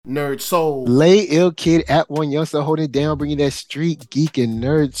Nerd Soul. Lay ill kid at one youngster holding it down, bringing that street geek and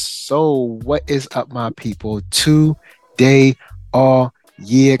nerd soul. What is up, my people? Today, all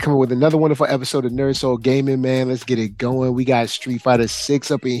year, coming with another wonderful episode of Nerd Soul Gaming, man. Let's get it going. We got Street Fighter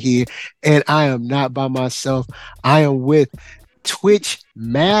 6 up in here, and I am not by myself. I am with Twitch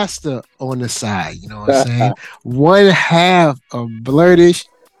Master on the side. You know what I'm saying? One half of Blurtish.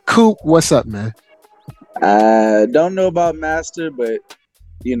 Coop, what's up, man? I don't know about Master, but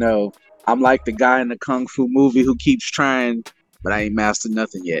I'm like the guy in the Kung Fu movie who keeps trying, but I ain't mastered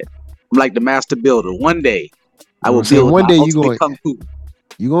nothing yet. I'm like the master builder. One day I will build one my day ultimate Kung Fu.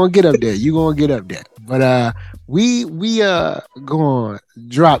 You gonna get up there. You gonna get up there. But we gonna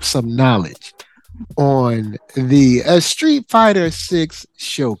drop some knowledge on the Street Fighter 6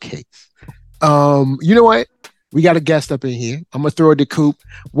 showcase. You know what? We got a guest up in here. I'm gonna throw it to Coop.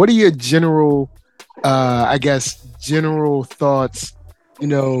 What are your general general thoughts,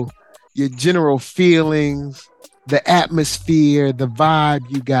 your general feelings, the atmosphere, the vibe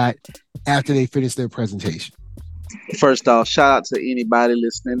you got after they finish their presentation? First off, shout out to anybody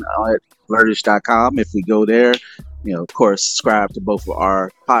listening at verdish.com. If we go there, of course, subscribe to both of our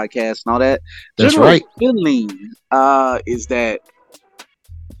podcasts and all that. That's right. Feeling is that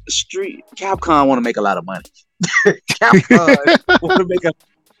Capcom want to make a lot of money. Capcom want to make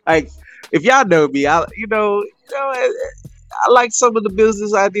if y'all know me, I like some of the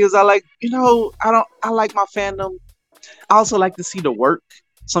business ideas. I like, I like my fandom. I also like to see the work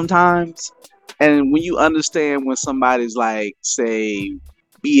sometimes. And when you understand when somebody's like, say,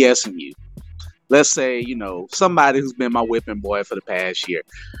 BSing you, let's say, somebody who's been my whipping boy for the past year,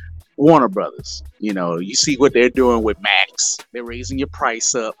 Warner Brothers, you see what they're doing with Max. They're raising your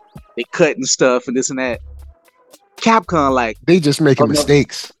price up. They cutting stuff and this and that. Capcom, they just making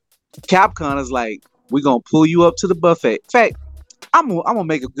mistakes. Capcom is like, we're going to pull you up to the buffet. In fact, I'm gonna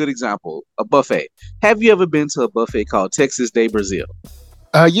make a good example. A buffet. Have you ever been to a buffet called Texas Day Brazil?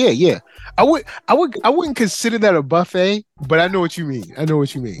 Yeah. I wouldn't consider that a buffet, but I know what you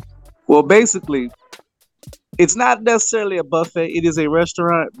mean. Well, basically, it's not necessarily a buffet. It is a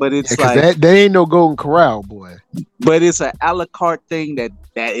restaurant, but it's that ain't no Golden Corral, boy. But it's an a la carte thing that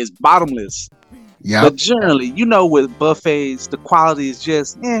is bottomless. Yeah. But generally, with buffets, the quality is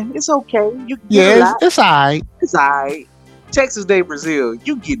just, it's okay. You can it's all right. It's all right. Texas Day Brazil,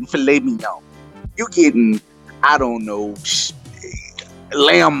 you getting filet mignon. You getting, I don't know,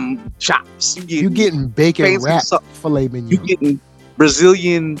 lamb chops. You getting bacon wrapped filet mignon. You getting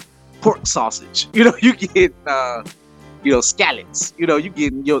Brazilian pork sausage. You get scallops. You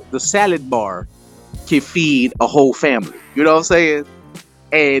getting the salad bar can feed a whole family. You know what I'm saying?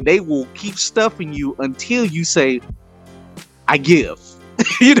 And they will keep stuffing you until you say, I give.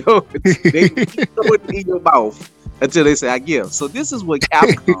 They keep throwing it in your mouth until they say, I give. So this is what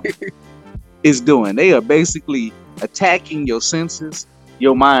Capcom is doing. They are basically attacking your senses,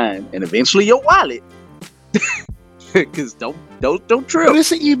 your mind, and eventually your wallet. Because don't trip. But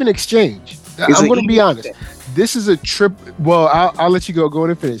it's an even exchange. I'm going to be honest. This is a trip. Well, I'll let you go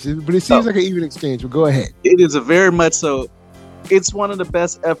and finish. But it seems like an even exchange. But go ahead. It is a very much so. It's one of the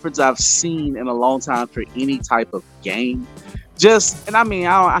best efforts I've seen in a long time for any type of game.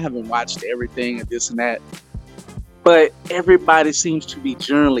 I haven't watched everything and this and that, but everybody seems to be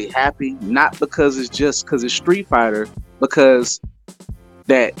generally happy, not because it's Street Fighter, because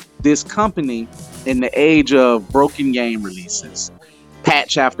that this company, in the age of broken game releases,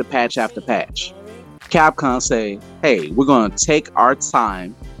 patch after patch after patch, Capcom say, hey, we're going to take our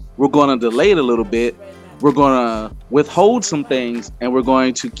time, we're going to delay it a little bit, we're going to withhold some things, and we're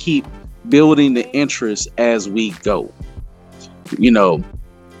going to keep building the interest as we go.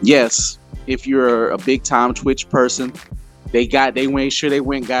 Yes, if you're a big time Twitch person, they made sure they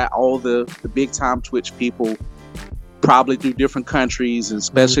went and got all the big time Twitch people, probably through different countries, and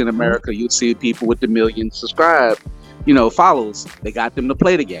especially in America, you'll see people with the million subscribe, follows. They got them to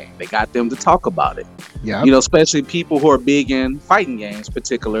play the game. They got them to talk about it. Yeah. Especially people who are big in fighting games,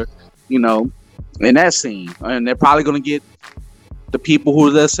 particular, in that scene. And they're probably going to get the people who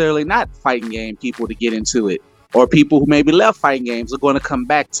are necessarily not fighting game people to get into it, or people who maybe left fighting games are going to come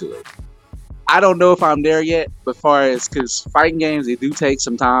back to it. I don't know if I'm there yet, but because fighting games, they do take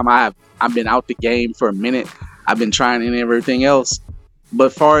some time. I've been out the game for a minute. I've been trying everything else.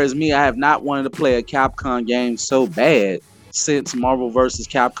 But far as me, I have not wanted to play a Capcom game so bad since Marvel vs.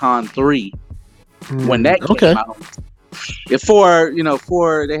 Capcom 3. When that came out. If 4,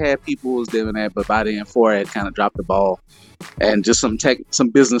 they had people who was doing that, but by then 4 had kind of dropped the ball, and just some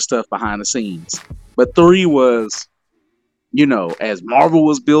business stuff behind the scenes. But 3 was, as Marvel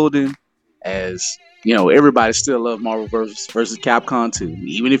was building, as everybody still love Marvel versus Capcom 2.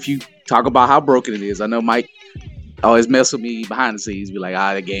 Even if you talk about how broken it is. I know Mike always mess with me behind the scenes, be like,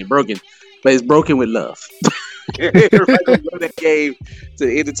 that game broken. But it's broken with love. Everybody gonna love that game to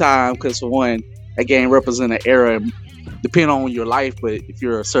the end of time because for one, that game represents an era, depending on your life, but if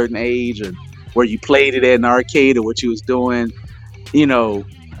you're a certain age or where you played it at an arcade or what you was doing, I for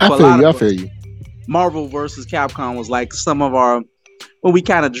a feel lot you. I of feel us, you. Marvel versus Capcom was like some of our when we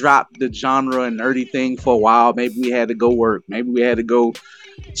kind of dropped the genre and nerdy thing for a while. Maybe we had to go work. Maybe we had to go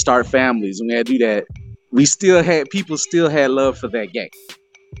start families, and we had to do that. People still had love for that game,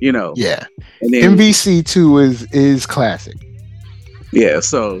 you know. Yeah. And then MVC2 is classic. yeah,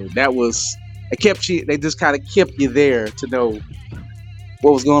 so that was it kept you. They just kind of kept you there to know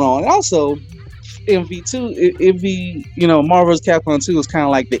what was going on. And also, Marvel's Capcom 2 was kind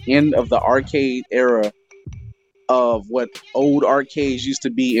of like the end of the arcade era of what old arcades used to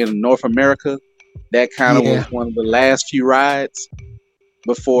be in North America. That kind of Yeah. was one of the last few rides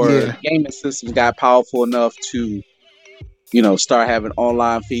before Yeah. the gaming systems got powerful enough to, start having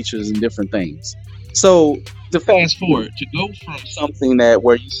online features and different things. So to fast forward, to go from something that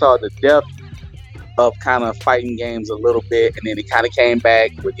where you saw the depth of kind of fighting games a little bit, and then it kind of came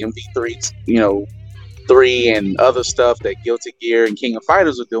back with MV3, 3 and other stuff that Guilty Gear and King of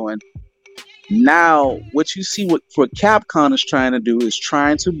Fighters are doing. Now, what you see what Capcom is trying to do is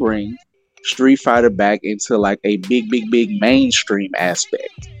trying to bring Street Fighter back into like a big, big, big mainstream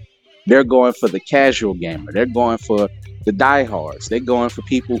aspect. They're going for the casual gamer. They're going for the diehards. They're going for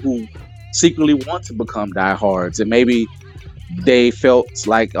people who secretly want to become diehards, and maybe they felt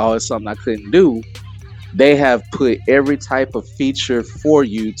like, oh, it's something I couldn't do. They have put every type of feature for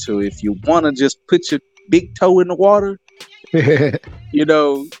you to, if you want to just put your big toe in the water,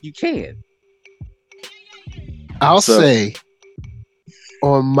 you can. I'll So say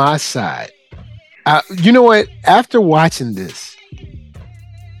on my side, you know what? After watching this,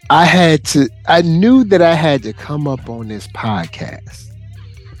 I knew that I had to come up on this podcast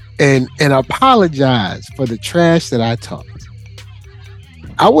and apologize for the trash that I talked.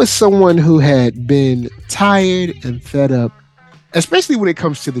 I was someone who had been tired and fed up, especially when it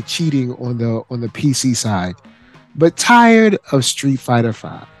comes to the cheating on the PC side, but tired of Street Fighter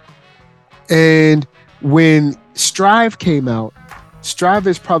 5. And when Strive came out, Strive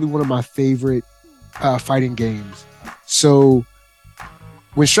is probably one of my favorite fighting games. So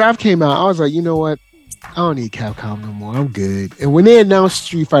when Strive came out, I was like, you know what? I don't need Capcom no more. I'm good. And when they announced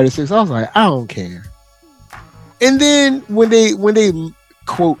Street Fighter 6, I was like, I don't care. And then when they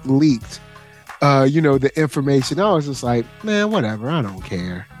quote leaked, the information, I was just like, man, whatever. I don't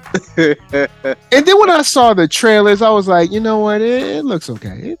care. And then when I saw the trailers, I was like, you know what? It looks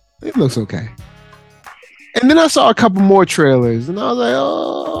okay. It looks okay. And then I saw a couple more trailers, and I was like,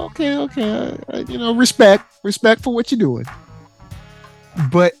 oh, okay. Respect for what you're doing.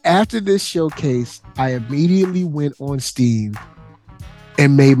 But after this showcase, I immediately went on Steam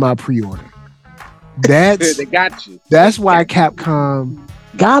and made my pre-order. they got you. That's why Capcom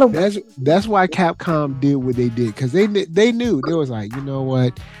Got them. that's why Capcom did what they did, because they knew, they was like, you know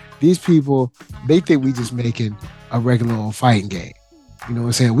what, these people, they think we just making a regular old fighting game. You know what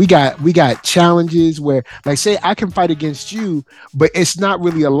I'm saying? We got challenges where, like, say I can fight against you, but it's not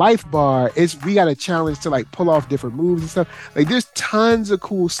really a life bar. We got a challenge to like pull off different moves and stuff. Like, there's tons of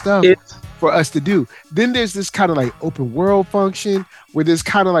cool stuff for us to do. Then there's this kind of like open world function where there's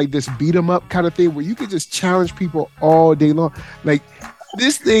kind of like this beat 'em up kind of thing where you can just challenge people all day long. Like,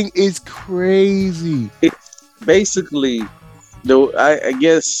 this thing is crazy. It's basically, though. I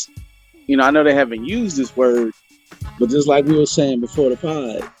guess I know they haven't used this word, but just like we were saying before the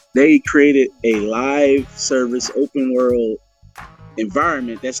pod, they created a live service open world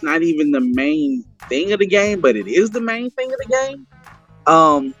environment that's not even the main thing of the game, but it is the main thing of the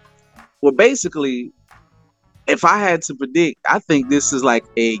game. Well, basically, if I had to predict, I think this is like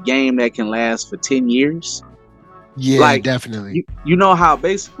a game that can last for 10 years. Yeah, Like, definitely. you know how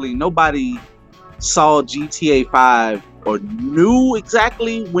basically nobody saw GTA 5 or knew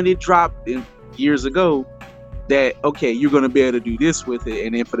exactly when it dropped years ago that, okay, you're going to be able to do this with it.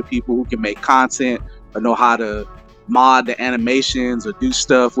 And then for the people who can make content or know how to mod the animations or do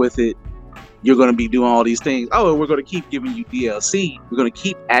stuff with it, you're going to be doing all these things. Oh, we're going to keep giving you DLC. We're going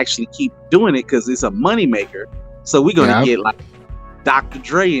to keep doing it because it's a money maker. So we're going to get like Dr.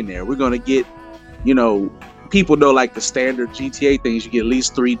 Dre in there. We're going to get, people know like the standard GTA things. You get at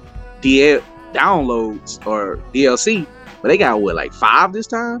least 3 downloads or DLC, but they got like 5 this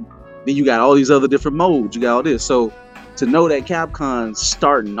time. Then you got all these other different modes. You got all this. So to know that Capcom's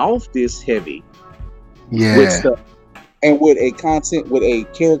starting off this heavy with stuff, and with a content with a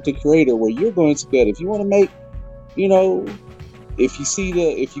character creator where you're going to get, if you want to make, you know, if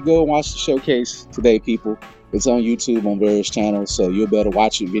you go and watch the showcase today, people, it's on YouTube on various channels, so you'll be able to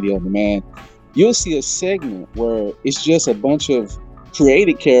watch it video on demand. You'll see a segment where it's just a bunch of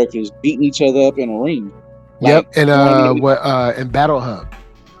created characters beating each other up in a ring, Yep, like and going at it. in Battle Hub.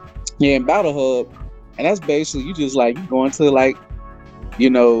 Yeah, in Battle Hub, and that's basically you just like you going to like, you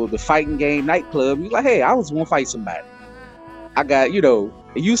know, the fighting game nightclub. You're like, hey, I was want to fight somebody. I got, you know,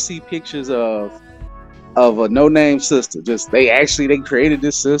 you see pictures of a no name sister. Just they created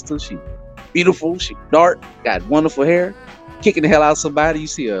this sister. She beautiful, she dark, got wonderful hair, kicking the hell out of somebody. You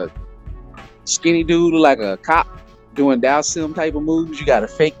see a skinny dude like a cop doing Dow Sim type of moves. You got a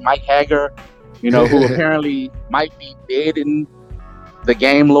fake Mike Hager, you know, who apparently might be dead in the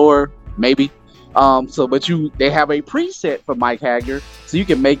game lore, maybe. So but they have a preset for Mike Hager, so you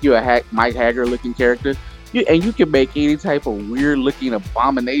can make you a Mike Hager looking character. And you can make any type of weird looking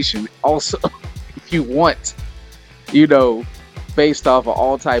abomination also if you want, you know, based off of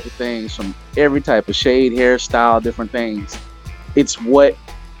all type of things from every type of shade, hairstyle, different things. It's what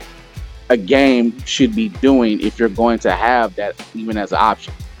a game should be doing if you're going to have that even as an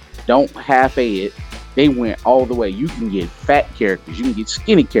option. Don't half-a it. They went all the way. You can get fat characters, you can get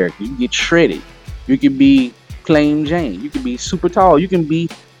skinny characters, you can get shredded, you can be plain Jane, you can be super tall, you can be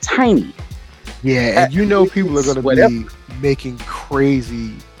tiny. Yeah, and you know people are going to be making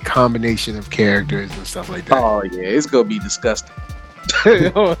crazy combination of characters and stuff like that. Oh yeah, it's going to be disgusting.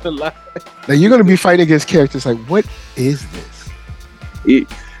 Now you're going to be fighting against characters like, what is this?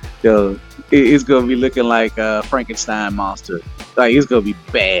 It's going to be looking like a Frankenstein monster. Like, it's going to be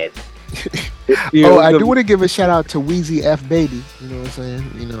bad. I do want to give a shout out to Wheezy F Baby. You know what I'm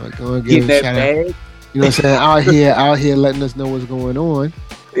saying? You know, go and give a shout out. You know what I'm saying? Out here letting us know what's going on.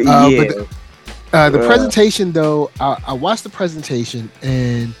 But the presentation, though, I watched the presentation,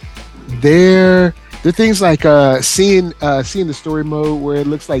 and there are things like seeing the story mode where it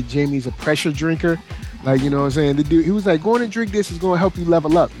looks like Jamie's a pressure drinker. Like, you know what I'm saying? The dude, he was like, going and drink this is going to help you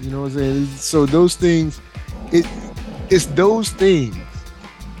level up. You know what I'm saying? So those things, it's those things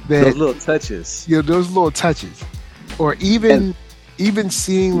that those little touches. Yeah, those little touches, or even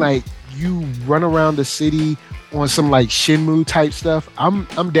seeing like you run around the city on some like Shenmue type stuff. I'm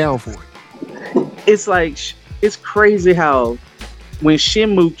down for it. It's like it's crazy how when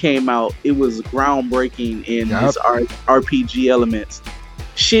Shenmue came out, it was groundbreaking in its RPG elements.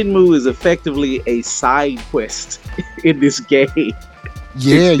 Shenmue is effectively a side quest in this game.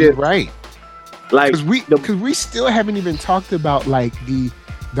 Yeah, you're right. Like because we still haven't even talked about like the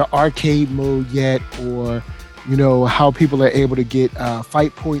arcade mode yet, or you know how people are able to get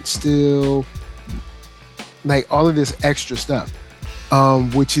fight points still, like all of this extra stuff,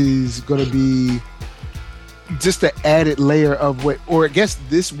 which is going to be just the added layer of what, or I guess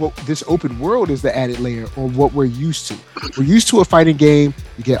this open world is the added layer on what we're used to. We're used to a fighting game.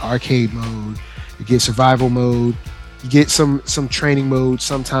 You get arcade mode, you get survival mode, you get some training mode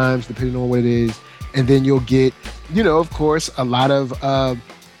sometimes depending on what it is, and then you'll get, you know, of course, a lot of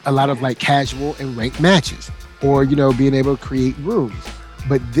like casual and ranked matches, or you know, being able to create rooms.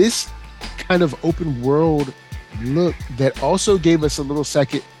 But this kind of open world look that also gave us a little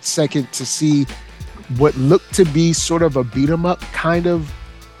second to see what looked to be sort of a beat 'em up kind of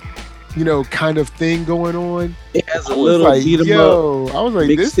thing going on. It has a little like, beat 'em up. I was like,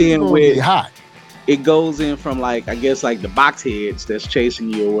 this is gonna be hot. It goes in from like, I guess like the box heads that's chasing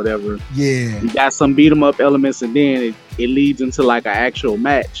you or whatever. Yeah, you got some beat 'em up elements, and then it leads into like an actual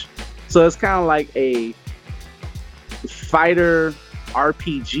match. So it's kind of like a fighter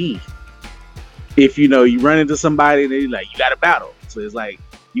RPG. If you know you run into somebody and they like you got a battle, so it's like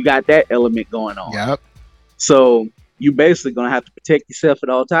you got that element going on. Yep. So you basically gonna have to protect yourself at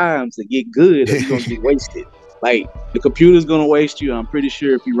all times to get good, or you're gonna get wasted. Like the computer's gonna waste you. I'm pretty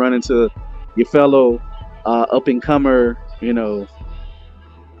sure if you run into your fellow up and comer, you know,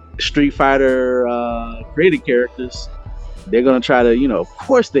 Street Fighter created characters, they're gonna try to, you know, of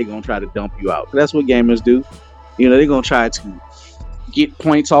course they're gonna try to dump you out. That's what gamers do. You know, they're gonna try to get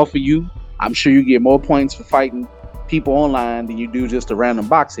points off of you. I'm sure you get more points for fighting people online than you do just the random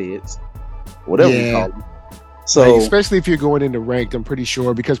box heads, whatever you call them. So, like, especially if you're going into ranked, I'm pretty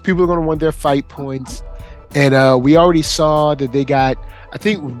sure, because people are going to want their fight points. And we already saw that they got, I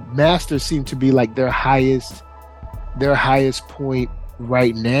think Masters seem to be like their highest point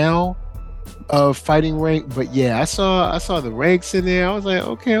right now of fighting rank. But yeah, I saw the ranks in there. I was like,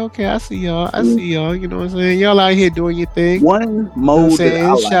 okay, I see y'all. You know what I'm saying? Y'all out here doing your thing. One mode, you know that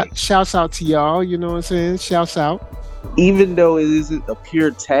I like. Shouts out to y'all. You know what I'm saying? Shouts out. even though it isn't a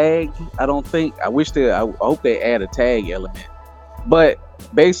pure tag, I don't think. I wish they. I hope they add a tag element. But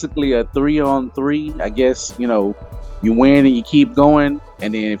basically, a 3-on-3. I guess you win and you keep going,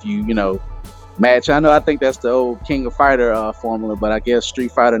 and then if you match. I know. I think that's the old King of Fighter formula, but I guess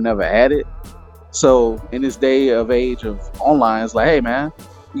Street Fighter never had it. So in this day of age of online, it's like, hey man,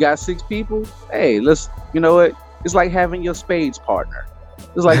 you got 6 people. Hey, let's. You know what? It's like having your spades partner.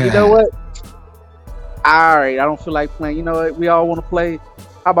 It's like, you know what? All right, I don't feel like playing. You know what? We all want to play.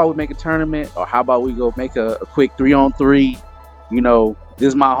 How about we make a tournament, or how about we go make a quick 3-on-3? This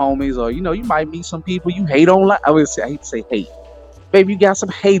is my homies, or you might meet some people you hate online. I hate to say hate. Maybe you got some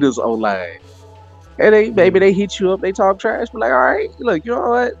haters online. And maybe they hit you up, they talk trash, but like, all right, look, you know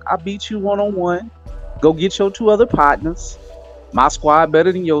what? I beat you 1-on-1. Go get your 2 other partners. My squad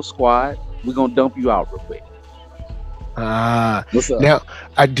better than your squad. We're gonna dump you out real quick. What's up? Now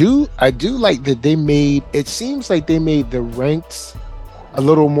I do like that they made it seems like they made the ranks a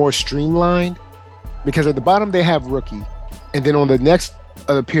little more streamlined because at the bottom they have rookie, and then on the next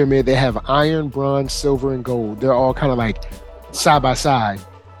pyramid they have iron, bronze, silver, and gold. They're all kind of like side by side,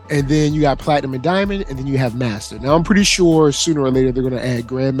 and then you got platinum and diamond, and then you have master. Now I'm pretty sure sooner or later they're going to add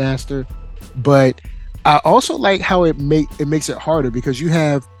grandmaster, but I also like how it makes it harder because you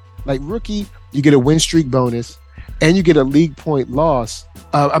have like rookie, you get a win streak bonus, and you get a league point loss.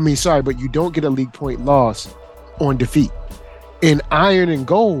 Sorry, but you don't get a league point loss on defeat. In iron and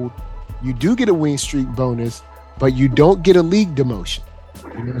gold, you do get a win streak bonus, but you don't get a league demotion.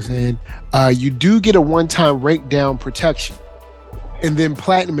 You know what I'm saying? You do get a one-time rank down protection. And then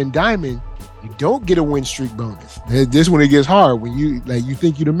platinum and diamond, you don't get a win streak bonus. This when it gets hard. When you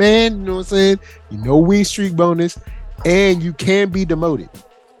think you're the man, you know what I'm saying? Win streak bonus, and you can be demoted.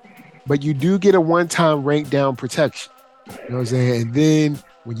 But you do get a one-time rank down protection. You know what I'm saying? And then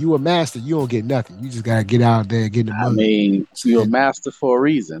when you a master, you don't get nothing. You just gotta get out there and get the I money. mean, you're a master for a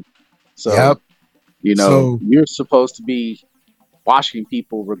reason. So, Yep. So you're supposed to be washing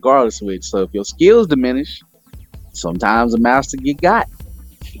people regardless of it. So if your skills diminish, sometimes a master get got.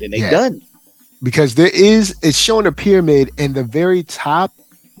 Then they yes, done. because it's showing a pyramid, and the very top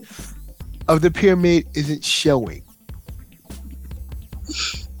of the pyramid isn't showing.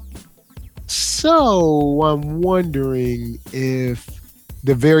 So I'm wondering if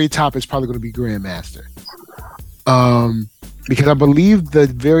the very top is probably going to be Grandmaster. Because I believe the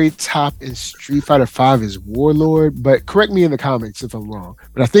very top in Street Fighter V is Warlord, but correct me in the comments if I'm wrong.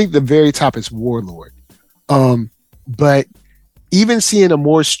 But I think the very top is Warlord. But even seeing a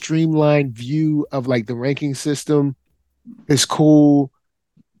more streamlined view of like the ranking system is cool.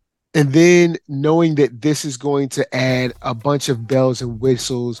 And then knowing that this is going to add a bunch of bells and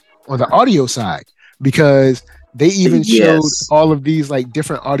whistles on the audio side, because they even showed Yes. all of these like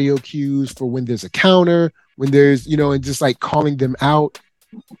different audio cues for when there's a counter, when there's, and just like calling them out,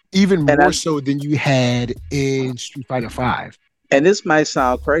 even And more so than you had in Street Fighter V. and this might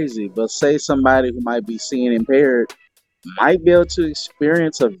sound crazy, but say somebody who might be seeing impaired might be able to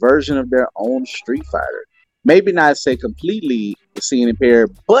experience a version of their own Street Fighter. Maybe not say completely seeing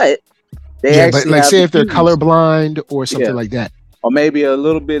impaired, but they Yeah, but actually like have say the if they're cues. colorblind or something Yeah. like that. Or maybe a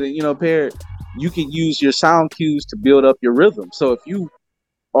little bit of, impaired. You can use your sound cues to build up your rhythm. So if you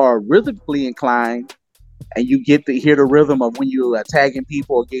are rhythmically inclined and you get to hear the rhythm of when you're attacking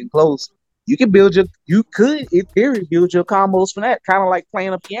people or getting close, you could in theory build your combos from that, kind of like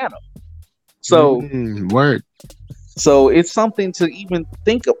playing a piano. So Word. so it's something to even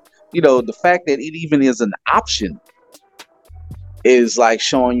think of. The fact that it even is an option is like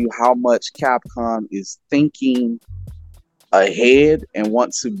showing you how much Capcom is thinking ahead and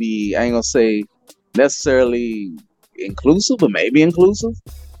want to be, I ain't gonna say necessarily inclusive, but maybe inclusive.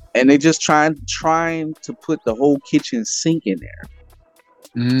 And they just trying to put the whole kitchen sink in there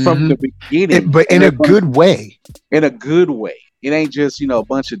from Mm-hmm. the beginning, But and in a they're gonna good way. in a good way. It ain't just a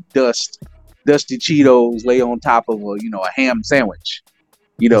bunch of dusty Cheetos lay on top of a ham sandwich.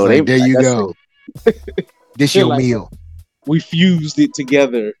 It's They like, there like you I said, go. This they're your like meal. we fused it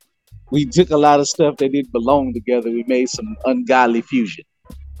together. We took a lot of stuff that didn't belong together. We made some ungodly fusion.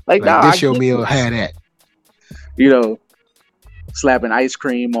 Like, no, Like I this your get meal, this. had that. You know, slapping ice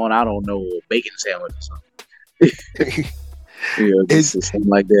cream on, I don't know, a bacon sandwich or something. it's Just something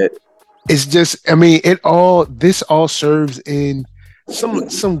like that. it's just this all serves in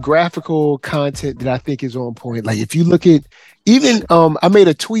some graphical content that I think is on point. Like if you look at even I made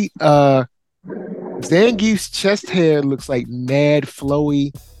a tweet, Zangief's chest hair looks like mad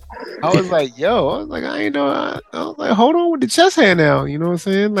flowy. I was like, I ain't know. I was like, hold on with the chest hair now. You know what I'm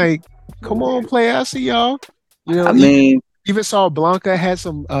saying? Like, come on, play. I see y'all. You I know, mean, Even saw Blanca had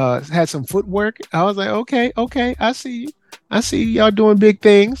some footwork. I was like, okay, okay, I see you. I see y'all doing big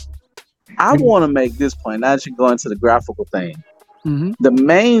things. I And want to make this point. Now that you go into the graphical thing, mhm. the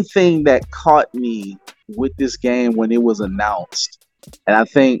main thing that caught me with this game when it was announced, and I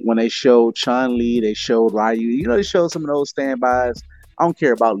think when they showed Chun Li, they showed Ryu. They showed some of those standbys. I don't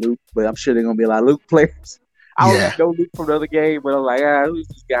care about Luke, but I'm sure they're gonna be a lot of Luke players. I don't Yeah, even know Luke from the other game, but I'm like, who's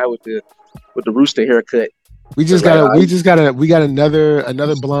this guy with the rooster haircut? It's like, we got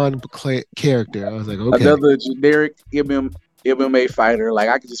another blonde character. I was like, okay. another generic MMA fighter. Like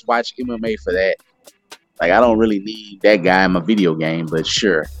I could just watch MMA for that. Like I don't really need that guy in my video game, but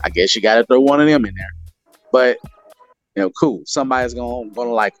sure, I guess you got to throw one of them in there. But cool. Somebody's gonna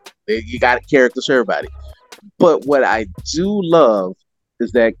like it. You got characters for everybody. But what I do love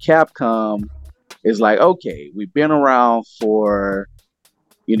is that Capcom is like, okay, we've been around for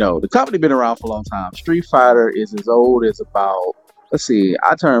the company been around for a long time. Street Fighter is as old as about, let's see,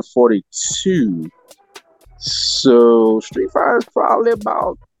 I turned 42. So Street Fighter is probably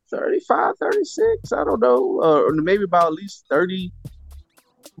about 35, 36. I don't know. Or maybe about at least 30,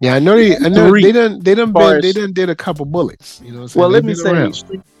 Yeah, I know 3 far they as, done did a couple bullets. You know what I'm saying? well, let They've me been say,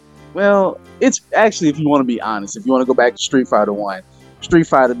 around. well, it's actually, if you want to be honest, if you want to go back to Street Fighter 1, Street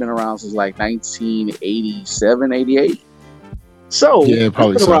Fighter been around since like 1987, 88. So Yeah, it's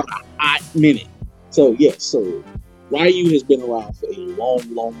probably been so. around a hot minute. So yes, so Ryu has been around for a long,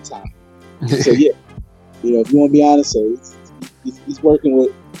 long time. So yeah, if you want to be honest, so he's working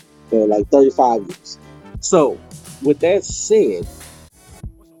with like 35 years. So with that said,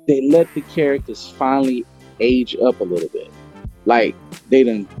 they let the characters finally age up a little bit. Like they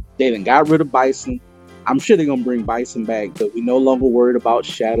done got rid of Bison. I'm sure they're gonna bring Bison back, but we no longer worried about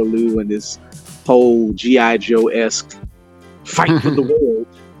Shadowloo and this whole GI Joe esque fight for the world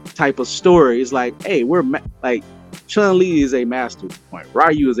type of story. It's like, hey, like Chun Li is a master point.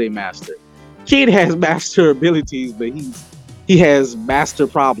 Ryu is a master. Kid has master abilities, but he has master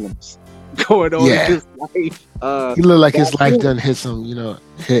problems going on in Yeah, his life. he looked like his That's life it. done hit some,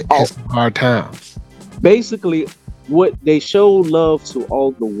 hit Oh, some hard times. basically, what they showed love to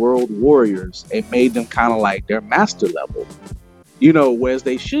all the world warriors and made them kind of like their master level. Whereas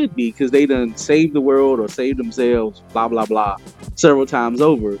they should be because they done saved the world or saved themselves, blah, blah, blah, several times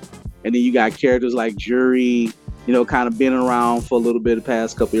over. And then you got characters like Jury, kind of been around for a little bit the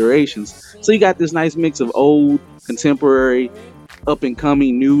past couple iterations. So you got this nice mix of old, contemporary, up and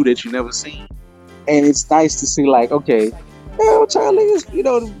coming, new that you never seen. And it's nice to see, like, okay, Charlie is,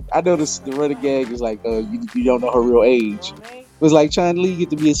 I know the running gag is like, you don't know her real age. It was like Chun Li get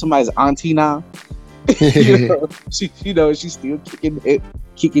to be somebody's auntie now. She's still kicking it,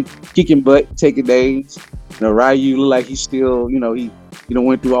 kicking butt, taking names. Ryu look like he's still, he,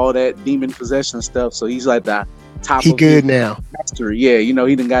 went through all that demon possession stuff. So he's like the top He of his good now. mastery. Yeah, he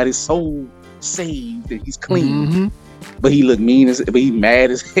done got his soul saved and he's clean. Hmm. But he look but he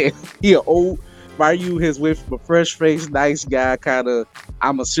mad as hell. He an old Ryu has went from a fresh faced, nice guy, kind of,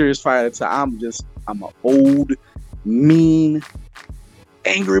 I'm a serious fighter to I'm an old, mean,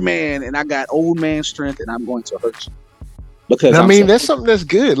 angry man, and I got old man strength, and I'm going to hurt you because And I I'm mean, so. that's something that's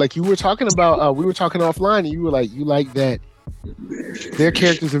good. Like you were talking about, we were talking offline, and you were like, you like that their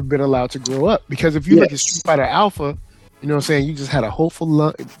characters have been allowed to grow up. Because if you look at Street Yes, Fighter Alpha, you know what I'm saying, you just had a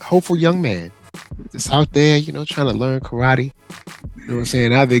hopeful young man just out there, trying to learn karate. You know what I'm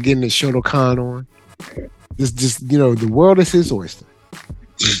saying? Out there getting his Shotokan on. Just the world is his oyster.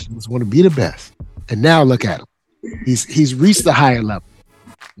 Just want to be the best. And now look at him. He's reached the higher level.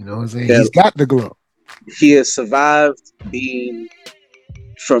 You know what I'm saying? yeah, He's got the glow. he has survived being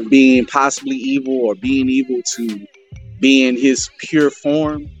possibly evil or being evil to being his pure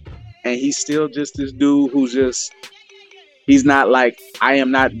form, and he's still just this dude who's just. He's not like, I am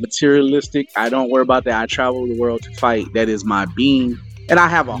not materialistic. I don't worry about that. I travel the world to fight. That is my being. And I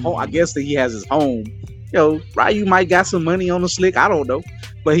have a home. I guess that he has his home. Ryu might got some money on the slick. I don't know.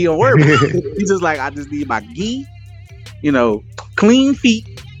 But he don't worry about it. He's just like, I just need my gi, clean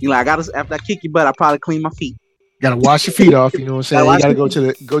feet. I gotta, after I kick your butt, I probably clean my feet. Gotta wash your feet off. You know what I'm Gotta saying? He wash gotta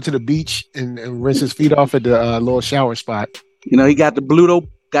my feet. go to the beach and rinse his feet off at the little shower spot. He got the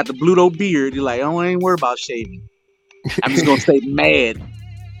Bluto beard. He's like, I ain't worried about shaving. I'm just gonna stay mad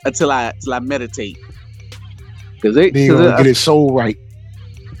until I meditate. Then you're gonna get his soul right.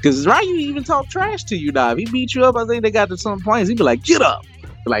 Because Ryu even talk trash to you now. If he beat you up, I think they got to some points. He'd be like, get up.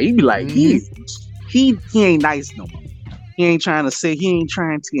 Like he'd be like, he ain't nice no more. He ain't trying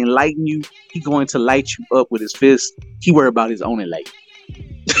to enlighten you. He going to light you up with his fist. He worry about his own enlightenment.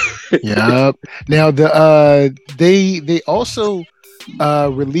 Yeah. Now they also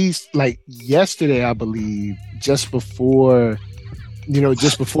released like yesterday, I believe, just before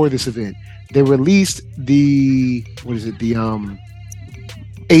this event. They released the what is it? The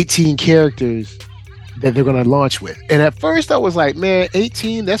 18 characters that they're gonna launch with. And at first I was like, man,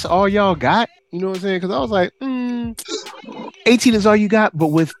 18, that's all y'all got? You know what I'm saying? Because I was like, 18 is all you got, but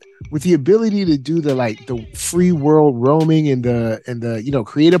with the ability to do the free world roaming and the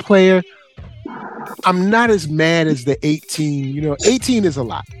creative player, I'm not as mad as the 18. 18 is a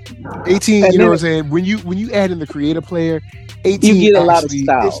lot. 18, And then what I'm saying? When you add in the creative player, you 18 get a lot of actually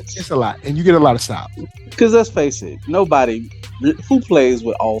styles. it's a lot, and you get a lot of style. Because let's face it, nobody who plays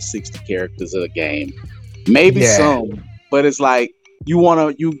with all 60 characters of a game. Maybe Yeah, some, but it's like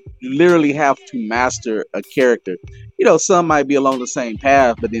you literally have to master a character. Some might be along the same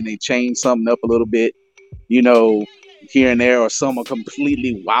path, but then they change something up a little bit, you know, here and there, or some are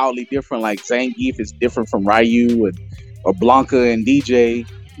completely wildly different. Like Zangief is different from Ryu or Blanca and DJ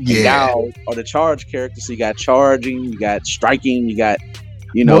and yeah. Gao are the charge characters. So you got charging, you got striking, you got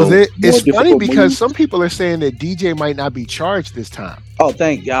Well, more it's funny difficult because moves. some people are saying that DJ might not be charged this time. Oh,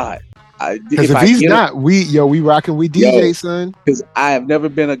 thank God! Because If if I he's get not, we rocking with yo, DJ, son. because I have never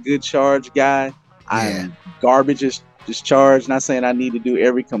been a good charge guy. Yeah. I'm garbage as just charge. Not saying I need to do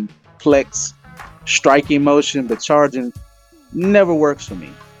every complex striking motion, but charging never works for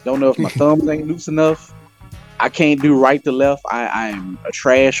me. Don't know if my thumbs ain't loose enough. I can't do right to left. I'm a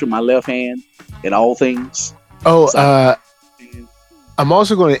trash with my left hand in all things. Oh, So I'm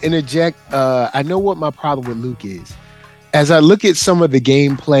also going to interject. I know what my problem with Luke is. As I look at some of the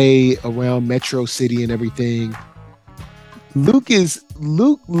gameplay around Metro City and everything,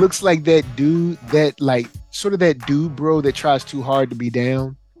 Luke looks like that dude that like sort of that dude bro that tries too hard to be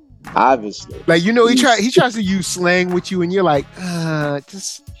down. obviously, Like he's he tries to use slang with you and you're like,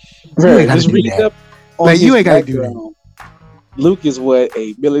 just you ain't very got to just do read that. up on Like you his ain't got to do that. background. Luke is what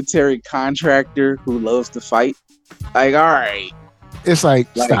a military contractor who loves to fight. Like, all right, It's like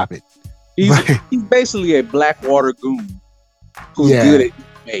like stop it. he's But he's basically a Blackwater goon who's good yeah. at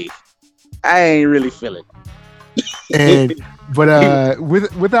MMA. I ain't really feeling And it. but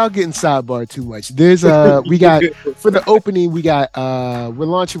without getting sidebar too much, there's we got for the opening we got we're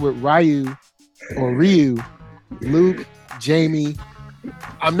launching with Ryu, Luke, Jamie.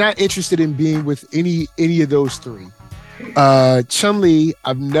 I'm not interested in being with any of those three. Chun-Li,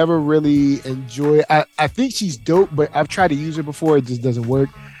 I've never really enjoyed. I think she's dope, but I've tried to use her before. It just doesn't work.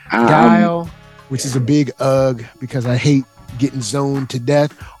 um, Guile, which is a big ugh because I hate getting zoned to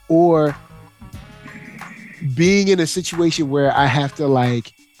death, or being in a situation where I have to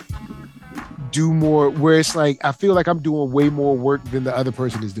like do more, where it's like I feel like I'm doing way more work than the other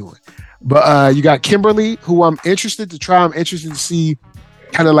person is doing. But you got Kimberly, who I'm interested to try. I'm interested to see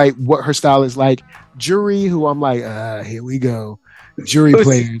kind of like what her style is like. Jury, who I'm like, here we go. Jury what's,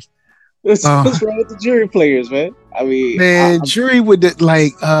 players. what's wrong with the jury players, man? I mean, Man, Jury would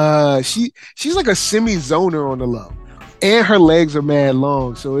like she's like a semi zoner on the low. And her legs are mad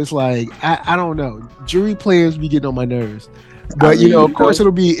long. So it's like I don't know. Jury players be getting on my nerves. I But mean, of course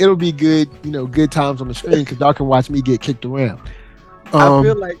it'll be good, good times on the screen because y'all can watch me get kicked around. I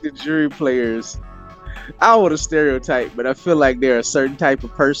feel Um like the jury players. I don't want to stereotype, but I feel like they're a certain type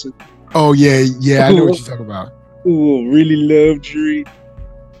of person oh yeah, I know what who you're talking about. will really love jury.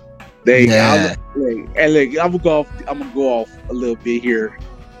 Yeah. And look, I'm gonna go off a little bit here.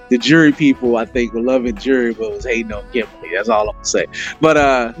 The jury people, I think, were loving jury, but was hating on Kimberly. That's all I'm gonna say. But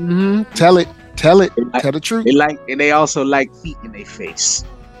Tell it. they like, Tell the truth. and they also like feet in their face.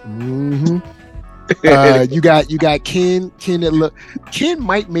 hmm you got Ken. Ken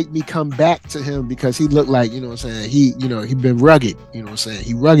might make me come back to him because he looked like, what I'm saying, he been rugged, what I'm saying.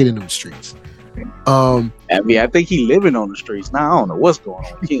 He rugged in them streets. I mean, I think he living on the streets now. I don't know what's going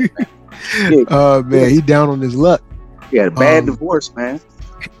on with King, man. Man, he down on his luck. He had a bad Um, divorce, man.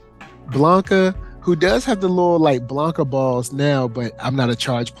 Blanca, who does have the little like Blanca balls now, but I'm not a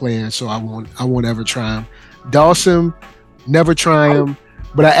charge player, so I won't ever try him. Dawson, never try him.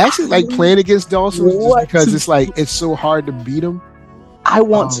 But I actually like playing against Dawson just What? because it's like it's so hard to beat him. I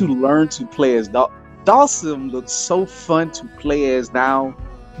want to Um, learn to play as Dawson. Looks so fun to play as now.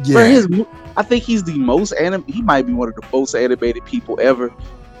 For yeah, I think he's the most He might be one of the most animated people ever.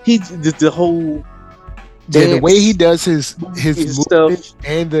 He the whole yeah. The way he dance does his stuff. movements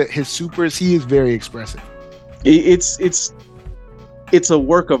and his supers, he is very expressive. It's a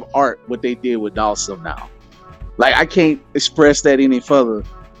work of art what they did with Dawson now. Like I can't express that any further.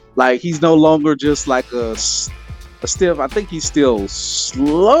 Like he's no longer just like a stiff. I think he's still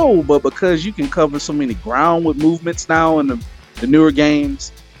slow, but because you can cover so many ground with movements now in the newer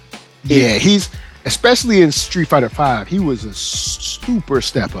games, Yeah, it especially in Street Fighter Five. He was a super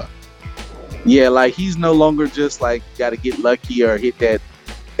step up. Yeah, like he's no longer just like got to get lucky or hit that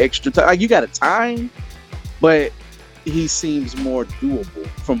extra time. Like you got to time, but he seems more doable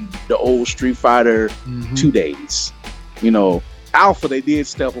from the old Street Fighter 2 days. You know, Alpha they did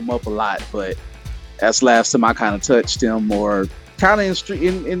step him up a lot, but that's last time I kind of touched him. Or kind of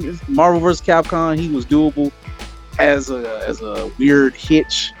in Marvel vs. Capcom, he was doable as a weird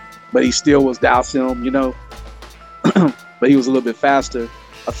hitch, but he still was Dhalsim, you know. But he was a little bit faster.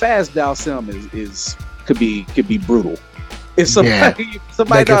 A fast Dhalsim is could be brutal. If somebody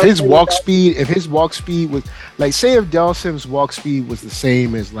like if his walk speed was like, say if Dhalsim's walk speed was the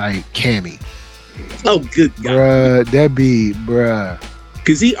same as like Cammy. Oh good God. Bruh, that'd be bruh.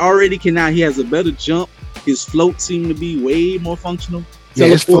 Cause he already can now. He has a better jump. His float seemed to be way more functional. Yeah,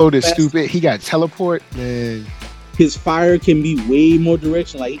 his float is stupid. He got teleport, man. His fire can be way more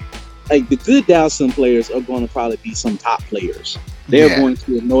direction. Like the good Dhalsim players are going to probably be some top players. They're going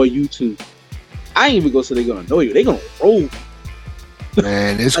to annoy you too. I ain't even gonna say they're gonna annoy you. They're gonna roll.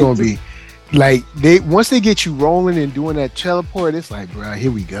 Man, it's gonna be like once they get you rolling and doing that teleport, it's like, bro,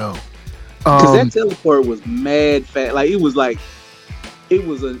 here we go. Because that teleport was mad fast. Like it was as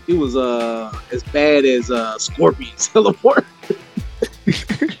bad as Scorpion's teleport.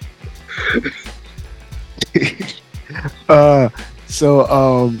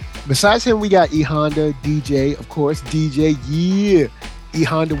 Besides him, we got E Honda, DJ, of course, DJ, yeah, E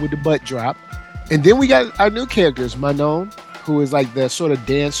Honda with the butt drop, and then we got our new characters, Manon, who is like the sort of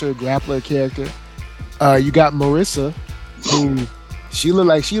dancer grappler character. You got Marissa, who she look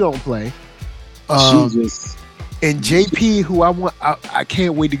like she don't play. And JP, who I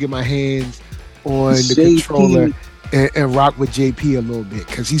can't wait to get my hands on the controller and rock with JP a little bit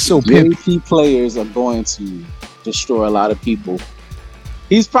because he's so pimpy. JP players are going to destroy a lot of people.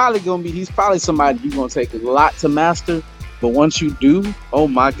 He's probably somebody you're gonna take a lot to master, but once you do, oh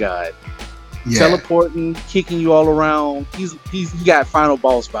my God. Yeah. Teleporting, kicking you all around. He got final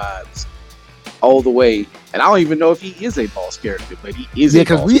boss vibes all the way. And I don't even know if he is a boss character, but he is. Yeah,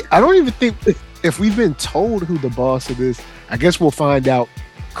 because I don't even think if we've been told who the boss of this. I guess we'll find out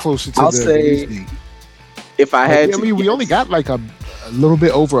closer to the release date. If I had, we only got like a little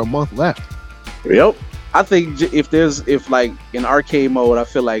bit over a month left. Yep. I think if like in arcade mode, I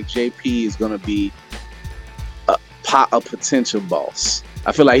feel like JP is gonna be a potential boss.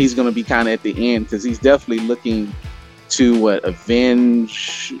 I feel like he's going to be kind of at the end because he's definitely looking to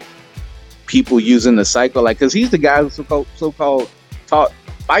avenge people using the cycle. Like, because he's the guy who so-called taught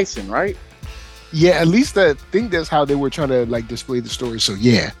Bison, right? Yeah, at least I think that's how they were trying to like display the story. So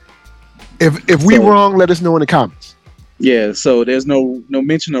yeah, if we wrong, let us know in the comments. Yeah, so there's no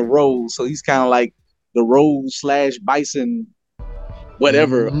mention of Rose, so he's kind of like the Rose / Bison,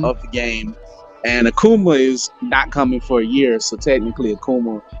 whatever of the game. And Akuma is not coming for a year, so technically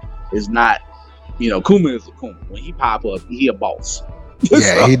Akuma is not, Akuma is Akuma. When he pop up, he a boss.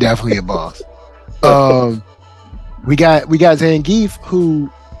 Yeah, he definitely a boss. We got Zangief,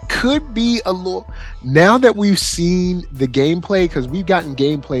 who could be a little. Now that we've seen the gameplay, because we've gotten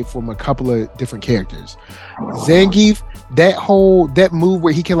gameplay from a couple of different characters. Zangief, that move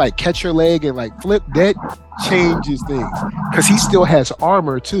where he can like catch your leg and like flip, that changes things because he still has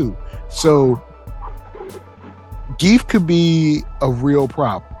armor too. So Geef could be a real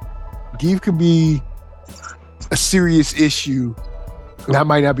problem. Geef could be a serious issue, and I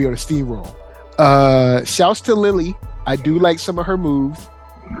might not be able to steamroll. Shouts to Lily. I do like some of her moves.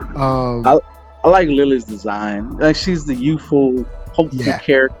 I like Lily's design. Like she's the youthful, hopeful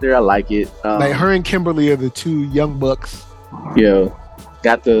character. I like it. Like her and Kimberly are the two young bucks. Yeah,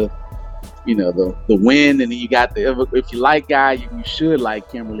 got the win, and then you got if you like guy, you should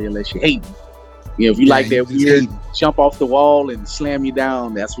like Kimberly unless you hate him. If you like that weird jump off the wall and slam you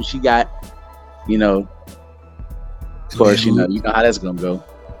down, that's what she got. Of course, you know how that's gonna go.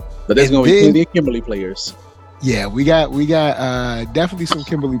 But there's gonna be plenty of Kimberly players. Yeah, we got definitely some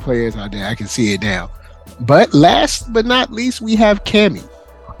Kimberly players out there. I can see it now. But last but not least, we have Cammy.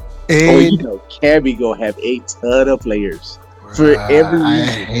 And Cammy gonna have a ton of players for every reason. I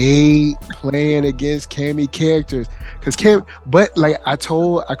hate playing against Cammy characters because but like I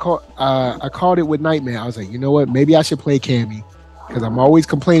called it with Nightmare. I was like, you know what? Maybe I should play Cammy because I'm always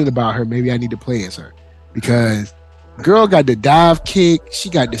complaining about her. Maybe I need to play as her because girl got the dive kick. She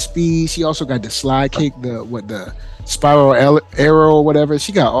got the speed. She also got the slide kick. The spiral arrow or whatever.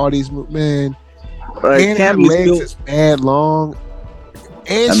 She got all these man. And her legs is bad long.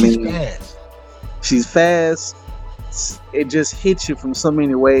 And she's fast. She's fast. It just hits you from so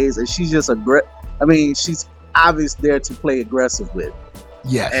many ways, and she's just she's obvious there to play aggressive with.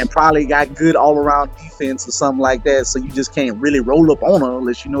 and Yes. probably got good all around defense or something like that. So you just can't really roll up on her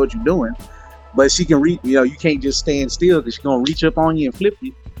unless you know what you're doing. But she can reach. You know, you can't just stand still because she's gonna reach up on you and flip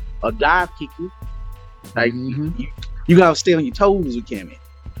you, or dive kick you. Like Hmm. you gotta stay on your toes with Cammy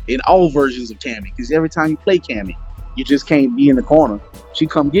in all versions of Cammy because every time you play Cammy, you just can't be in the corner. She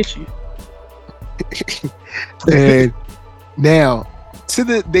come get you. And now,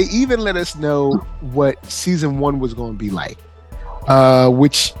 they even let us know what season one was going to be like,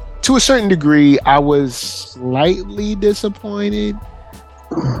 which to a certain degree I was slightly disappointed,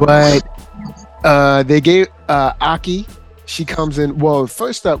 but they gave Aki. She comes in. Well,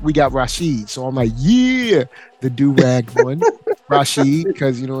 first up we got Rashid, so I'm like, yeah, the do rag one, Rashid,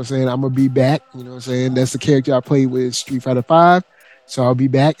 because you know what I'm saying. I'm gonna be back. You know what I'm saying. That's the character I played with Street Fighter Five, so I'll be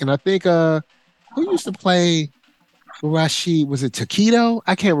back. And I think who used to play Rashid? Was it Taquito?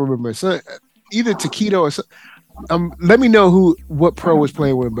 I can't remember. So either Taquito or let me know what pro was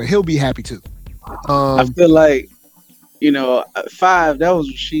playing with him, but he'll be happy too. I Um, feel like five. That was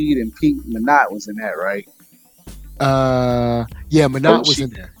Rashid and Pink Minot was in that, right? yeah, Manat was She, in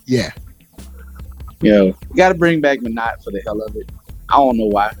there. Yeah, you got to bring back Minot for the hell of it. I don't know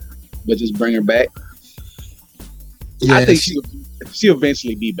why, but just bring her back. I yeah, think she'll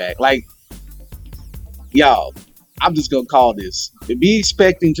eventually be back. Like y'all, I'm just gonna call this. Be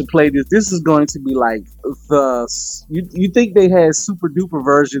expecting to play this. This is going to be like you think they had super duper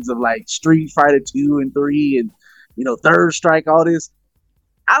versions of like Street Fighter 2 and 3 and Third Strike, all this.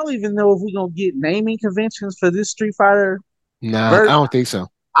 I don't even know if we're gonna get naming conventions for this Street Fighter nah, I version. don't think so.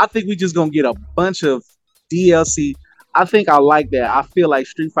 I think we just gonna get a bunch of DLC. I think I like that. I feel like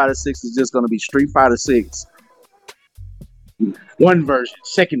Street Fighter 6 is just gonna be Street Fighter 6. One version,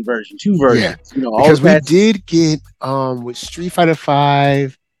 second version, two Yeah, versions. All the because we patches. did get with Street Fighter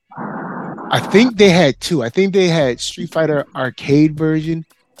Five. I think they had two. I think they had Street Fighter Arcade version,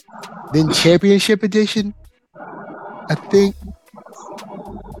 then Championship Edition. I think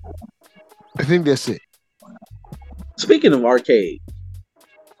that's it. Speaking of arcade,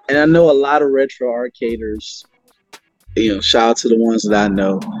 and I know a lot of retro arcaders, shout out to the ones that I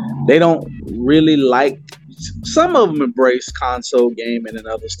know, they don't really like, some of them embrace console gaming and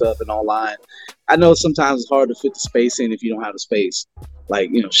other stuff and online. I know sometimes it's hard to fit the space in if you don't have the space.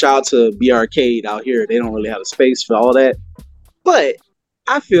 Like, shout out to B Arcade out here. They don't really have the space for all that. But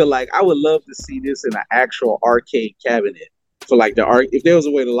I feel like I would love to see this in an actual arcade cabinet for like if there was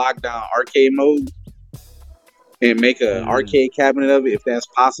a way to lock down arcade mode and make an Mm. arcade cabinet of it if that's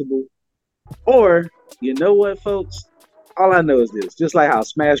possible. Or, you know what, folks? All I know is this: just like how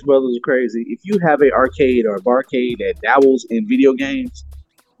Smash Brothers is crazy, if you have a arcade or a barcade that dabbles in video games,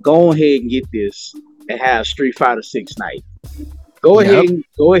 go ahead and get this and have Street Fighter 6 night. Yep.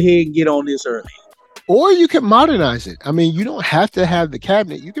 Go ahead and get on this early. Or you can modernize it. I mean, you don't have to have the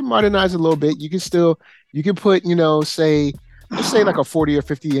cabinet. You can modernize it a little bit. You can put, let's say like a 40 or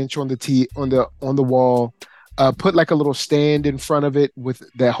 50 inch on the on the wall. Put like a little stand in front of it with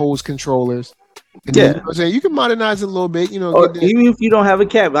that holds controllers. And then Yeah. I'm saying you can modernize it a little bit, Or get that. even if you don't have a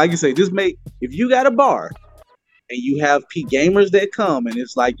cabinet, like you say, just make, if you got a bar and you have gamers that come and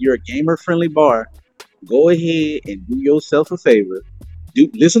it's like you're a gamer friendly bar, go ahead and do yourself a favor.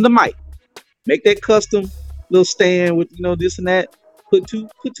 Listen to Mike. Make that custom little stand with this and that. Put two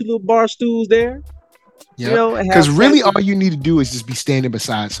little bar stools there. Yep. And Because have really cabinet. all you need to do is just be standing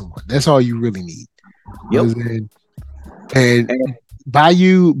beside someone. That's all you really need. You know Yep. what I'm saying? And And buy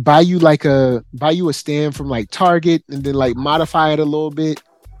you a stand from like Target and then like modify it a little bit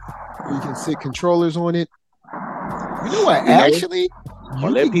where you can sit controllers on it. You know what? you know, Actually, or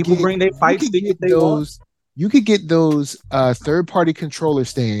let people bring their fight stick if they want. you could get those third party controller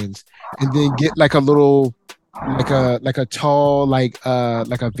stands and then get like a little like a tall like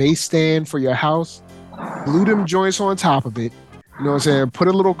a vase stand for your house. Glue them joints on top of it. You know what I'm saying? Put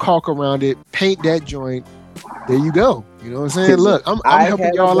a little caulk around it, paint that joint. There you go. You know what I'm saying? Because Look, I'm I helping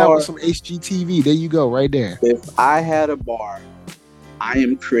had a y'all out with bar. some HGTV. There you go, right there. If I had a bar, I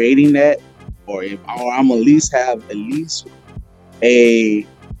am creating that, or I'm at least have at least a.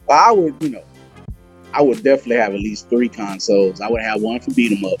 Well, I would definitely have at least 3 consoles. I would have one for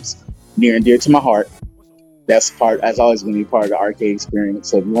beat 'em ups, near and dear to my heart. That's always going to be part of the arcade experience.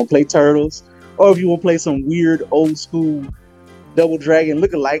 So if you want to play Turtles, or if you want to play some weird old school Double Dragon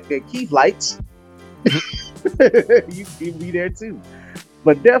lookalike that Keith likes, you can be there too.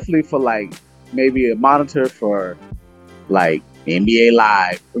 But definitely for like maybe a monitor for like NBA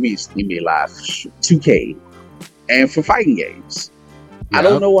Live, NBA Live 2K, and for fighting games. I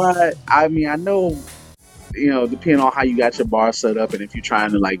don't Yep. know why. I mean, I know, depending on how you got your bar set up, and if you're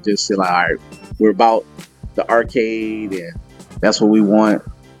trying to like just say like, all right, we're about the arcade and That's what we want.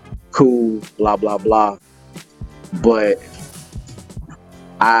 Cool, blah blah blah. But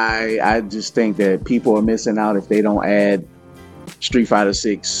I just think that people are missing out if they don't add Street Fighter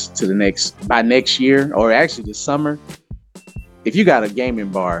 6 to the next year, or actually this summer. If you got a gaming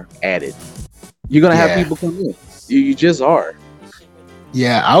bar, add it. You're gonna have Yeah. people come in. You just are.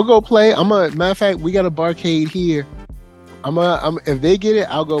 Yeah, I'll go play. Matter of fact, we got a barcade here. I'm if they get it,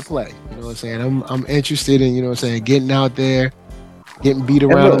 I'll go play. You know what I'm saying? I'm interested in, you know what I'm saying, getting out there, getting beat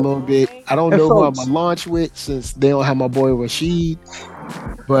And around a look, little bit. I don't and know who I'm folks, gonna launch with since they don't have my boy Rashid,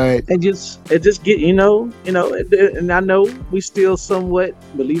 but and just get and I know we still somewhat,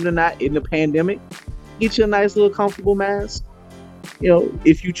 believe it or not, in the pandemic. Get you a nice little comfortable mask.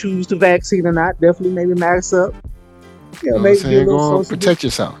 If you choose the vaccine or not, definitely maybe mask up. you know what I'm Maybe do a saying, little go on, social distance. protect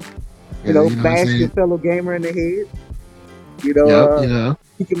yourself. Yeah, you know what I'm Bash your saying? fellow gamer in the head. Yep, you know.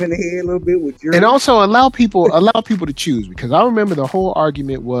 Kick him in the head a little bit with And your. also allow people to choose, because I remember the whole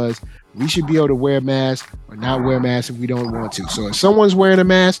argument was we should be able to wear masks or not wear masks if we don't want to. So if someone's wearing a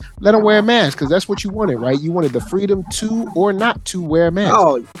mask, let them wear a mask, because that's what you wanted, right? You wanted the freedom to or not to wear a mask.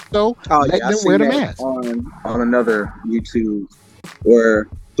 Oh, So oh let yeah, I them wear seen the that mask. on another YouTube where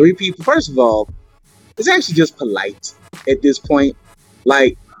three people. First of all, it's actually just polite at this point.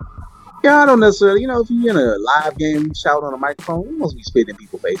 Like, yeah, I don't necessarily, if you're in a live game, you shout on a microphone, you must be spitting in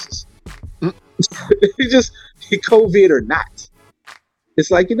people's faces. Mm. It's just COVID or not.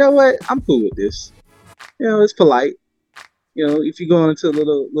 It's like, you know what? I'm cool with this. It's polite. If you go into a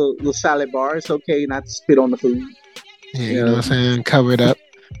little salad bar, it's okay not to spit on the food. Yeah, You you know know, what I'm saying? Cover it up.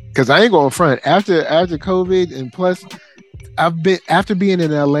 Because I ain't going front. After COVID, and plus I've been after being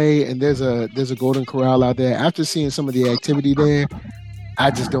in LA, and there's a Golden Corral out there. After seeing some of the activity there, I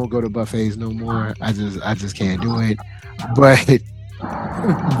just don't go to buffets no more. I just can't do it. But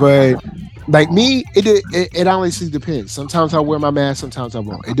but like me, it honestly depends. Sometimes I'll wear my mask, sometimes I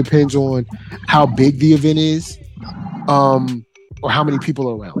won't. It depends on how big the event is, um, or how many people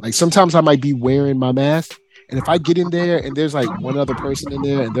are around. Like sometimes I might be wearing my mask, and if I get in there and there's like one other person in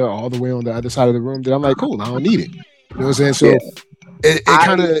there and they're all the way on the other side of the room, then I'm like, cool, I don't need it. You know what I'm saying? yeah. So it I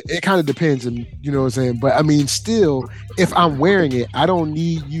kind of it kind of depends, and you know what I'm saying. But I mean, still, if I'm wearing it, I don't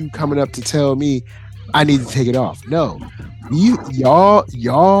need you coming up to tell me I need to take it off. No,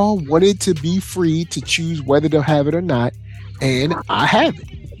 y'all wanted to be free to choose whether to have it or not, and I have it.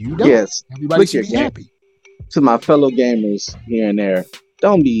 You don't. yes. Everybody Look should here, be gang. happy. To my fellow gamers here and there,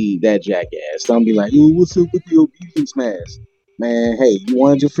 don't be that jackass. Don't be like, "Ooh, what's up with the obedience mask?" Man, hey, you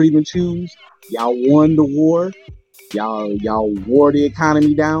wanted your freedom to choose. Y'all won the war. Y'all wore the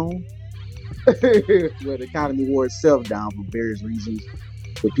economy down. Well, the economy wore itself down for various reasons.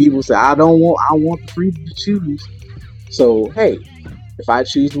 But people say, I want the freedom to choose. So hey, if I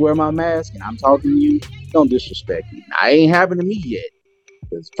choose to wear my mask and I'm talking to you, don't disrespect me. Now, it ain't happened to me yet.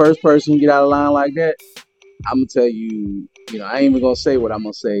 Because first person get out of line like that, I'm gonna tell you, I ain't even gonna say what I'm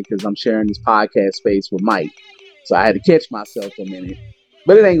gonna say because I'm sharing this podcast space with Mike. So I had to catch myself a minute.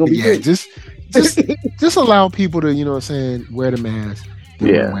 But it ain't gonna But be yeah, pretty. just allow people to, you know what I'm saying, wear the mask. They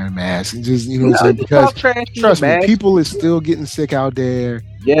want to Yeah. wear a mask, and just, you know what I'm No, saying, just because stop trashing the trust me, mask. people is still getting sick out there, and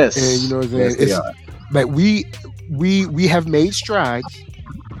you Yes. know what I'm Yes, saying. they It's are. like we have made strides,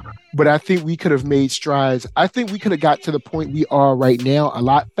 but I think we could have made strides. I think we could have got to the point we are right now a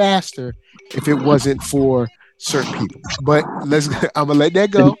lot faster if it wasn't for certain people. But I'm gonna let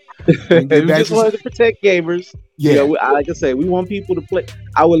that go. We can get We back just to wanted to protect gamers. yeah, Like I said, we want people to play.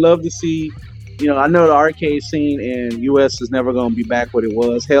 I would love to see. I know the arcade scene in U.S. is never going to be back what it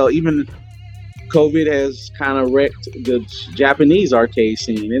was. Hell, even COVID has kind of wrecked the Japanese arcade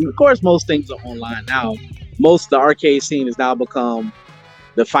scene. And of course, most things are online now. Most of the arcade scene has now become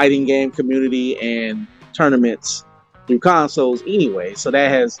the fighting game community and tournaments through consoles anyway. So that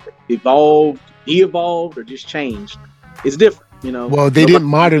has evolved, de-evolved, or just changed. It's different. well, they Nobody didn't wants to.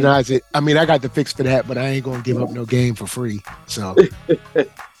 modernize it. I mean, I got the fix for that, but I ain't gonna give up no game for free. So,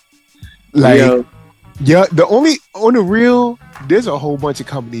 You like, know, yeah, the only on the real, there's a whole bunch of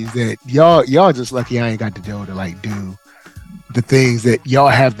companies that y'all just lucky I ain't got the dough to like do the things that y'all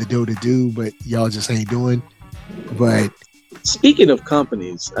have the dough to do, but y'all just ain't doing. But speaking of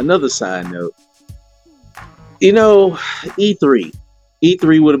companies, another side note, you know, E3.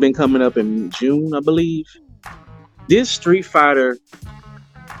 E3 would have been coming up in June, I believe. This Street Fighter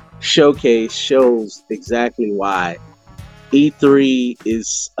showcase shows exactly why E3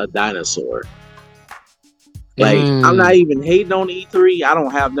 is a dinosaur. Like, I'm not even hating on E3. I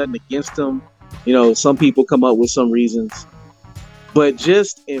don't have nothing against them. Some people come up with some reasons. But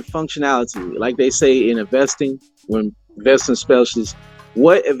just in functionality, like they say in investing, when investing specialists,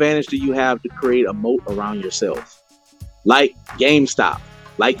 what advantage do you have to create a moat around yourself? like GameStop,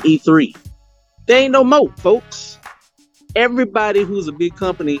 like E3. They ain't no more, folks. Everybody who's a big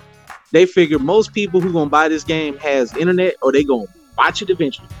company, they figure most people who gonna buy this game has internet or they gonna watch it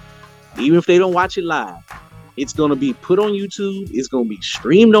eventually. Even if they don't watch it live, it's gonna be put on YouTube. It's gonna be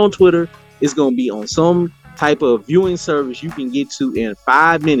streamed on Twitter. It's gonna be on some type of viewing service you can get to in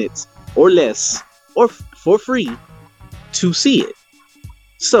 5 minutes or less, or for free to see it.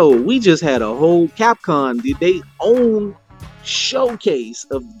 So we just had a whole Capcom did they own showcase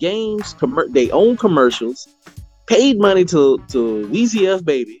of games. They own commercials. Paid money to Weezy F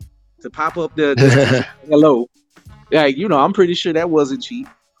Baby to pop up there just to say hello. Like, I'm pretty sure that wasn't cheap.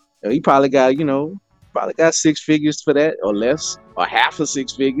 He probably got, probably got six figures for that or less, or half of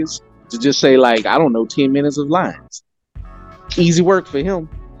six figures to just say, like, I don't know, 10 minutes of lines. Easy work for him.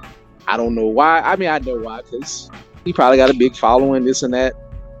 I don't know why. I mean, I know why, because he probably got a big following, this and that,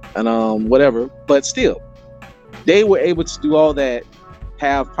 and whatever. But still, they were able to do all that,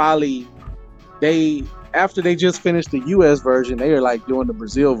 have probably, after they just finished the US version, they are like doing the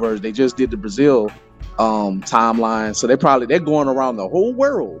Brazil version. They just did the Brazil timeline. So they're going around the whole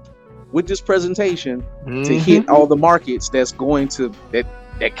world with this presentation to hit all the markets that's going to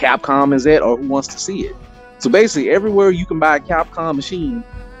that Capcom is at or who wants to see it. So basically everywhere you can buy a Capcom machine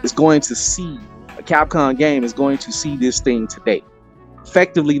is going to see a Capcom game, is going to see this thing today.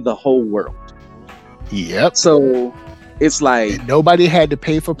 Effectively the whole world. Yep. So it's like and nobody had to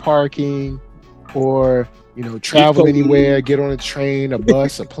pay for parking or travel anywhere, get on a train, a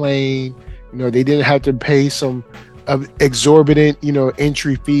bus, a plane. They didn't have to pay some exorbitant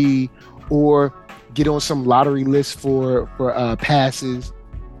entry fee or get on some lottery list for passes.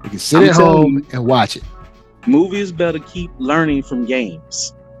 You can sit at home and watch it. Movies better keep learning from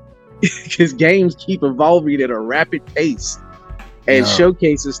games because games keep evolving at a rapid pace and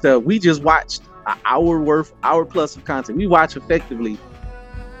showcasing stuff. We just watched an hour plus of content. We watch effectively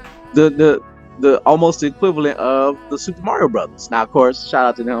the almost equivalent of the Super Mario Brothers. Now, of course, shout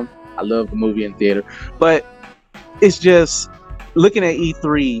out to them. I love the movie in theater, but it's just looking at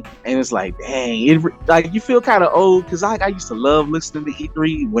E3 and it's like, dang, like you feel kind of old because I used to love listening to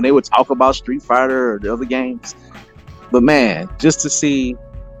E3 when they would talk about Street Fighter or the other games. But man, just to see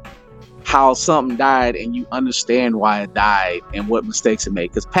how something died and you understand why it died and what mistakes it made,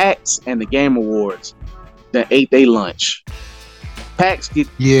 because PAX and the Game Awards that ate their lunch. PAX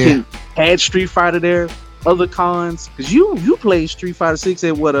had Street Fighter there. Other cons, because you played Street Fighter 6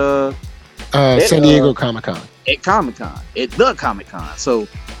 at what San Diego Comic-Con. At Comic-Con, at the Comic-Con. So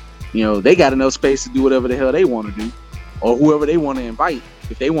they got enough space to do whatever the hell they want to do, or whoever they want to invite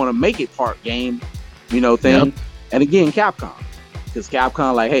if they want to make it part game thing. Yep. And again, Capcom, because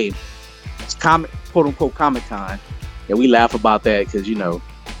Capcom like, hey, it's quote unquote Comic-Con, and we laugh about that because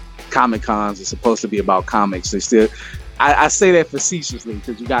Comic-Cons are supposed to be about comics. They still I say that facetiously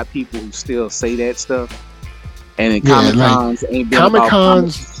because you got people who still say that stuff. And in Comic-Cons ain't been about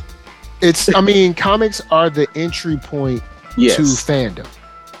comics. Comics are the entry point to fandom.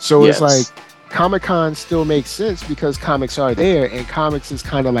 So it's like Comic-Con still makes sense because comics are there, and comics is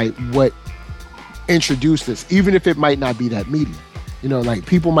kind of like what introduced us, even if it might not be that medium. Like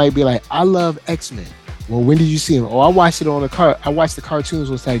people might be like, I love X-Men. Well, when did you see them? Oh, I watched it on I watched the cartoons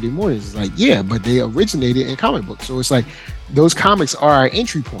on Saturday mornings. It's like, yeah, but they originated in comic books. So it's like those comics are our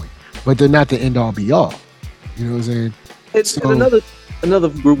entry point, but they're not the end all be all. You know what I'm saying? It's another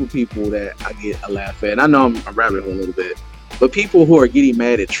group of people that I get a laugh at. And I know I'm rabbit hole a little bit, but people who are getting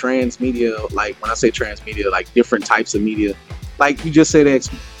mad at transmedia, like when I say transmedia, like different types of media, like you just said,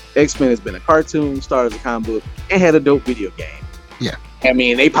 X-Men has been a cartoon, started as a comic book, and had a dope video game. Yeah. I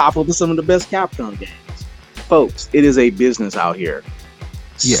mean, they pop up with some of the best Capcom games. Folks, it is a business out here.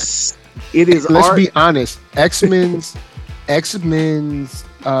 Yes. It is. Let's be honest. X-Men's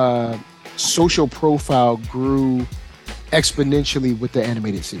social profile grew exponentially with the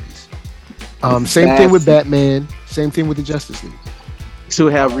animated series. Same thing with Batman. Same thing with the Justice League. To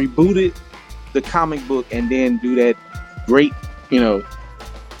have rebooted the comic book and then do that great,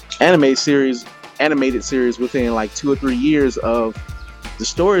 animated series within like 2 or 3 years of the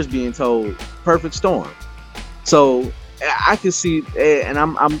stories being told. Perfect storm. So I can see, and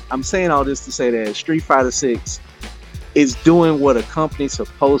I'm saying all this to say that Street Fighter 6 is doing what a company's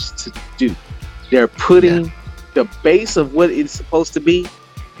supposed to do. They're putting the base of what it's supposed to be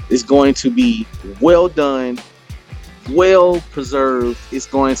is going to be well done, well preserved. It's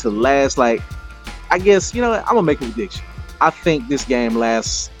going to last like, I guess, I'm gonna make a prediction. I think this game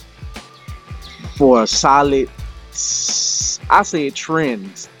lasts for a solid, I say it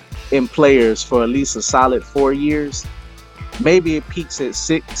trends in players for at least a solid 4 years. Maybe it peaks at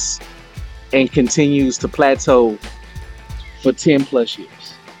 6 and continues to plateau for 10 plus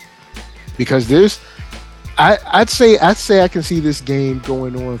years. because I'd say I can see this game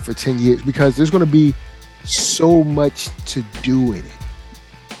going on for 10 years because there's going to be so much to do in it.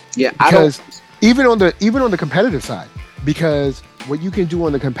 Yeah, I don't. Because even on the competitive side, because what you can do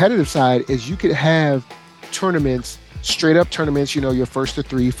on the competitive side is you could have tournaments, straight up tournaments, your first to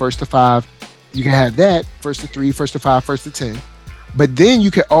three, first to five. You can have that first to three, first to five, first to 10. But then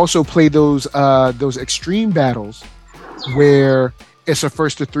you can also play those extreme battles where it's a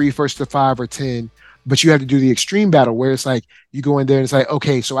first to three, first to five, or 10. But you have to do the extreme battle where it's like you go in there and it's like,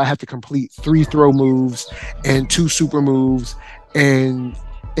 okay, so I have to complete three throw moves and two super moves and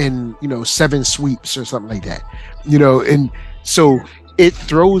seven sweeps or something like that. And so it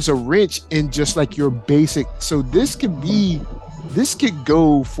throws a wrench in just like your basic. So this could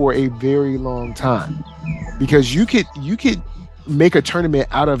go for a very long time because you could make a tournament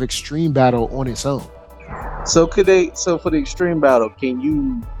out of extreme battle on its own. So could they? So for the extreme battle, can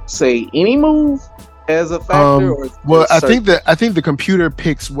you say any move as a factor, or Well, just certain? I think the computer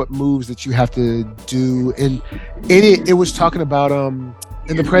picks what moves that you have to do, and it was talking about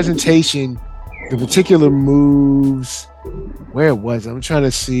in the presentation the particular moves. Where was it? I'm trying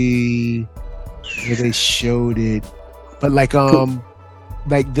to see where they showed it, but like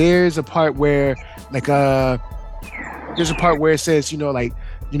there's a part where like there's a part where it says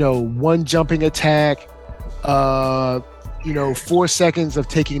one jumping attack, 4 seconds of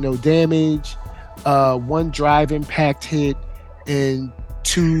taking no damage, one drive impact hit, and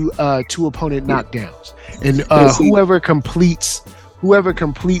two opponent knockdowns. And Yeah, see, whoever completes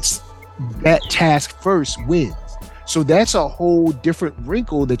that task first wins. So that's a whole different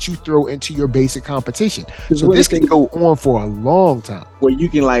wrinkle that you throw into your basic competition. 'cause So what this if can they go on for a long time. where you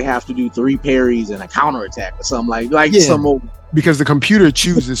can like have to do three parries and a counter attack or something like Yeah, some old. because the computer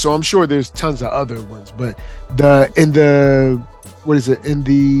chooses. So I'm sure there's tons of other ones, but what is it in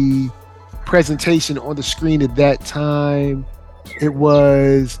the presentation on the screen at that time? It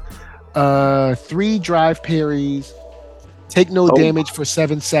was three drive parries, take no Oh damage for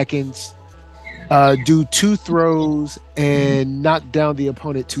 7 seconds, do two throws, and knock down the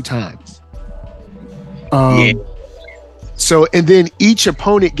opponent two times. yeah. Um, so and then each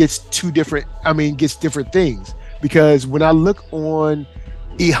opponent gets gets different things because when I look on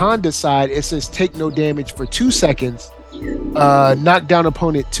E Honda's side, it says take no damage for 2 seconds, knock down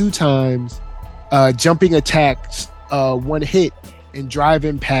opponent two times, jumping attacks one hit, and drive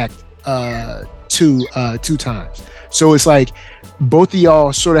impact two times. So it's like both of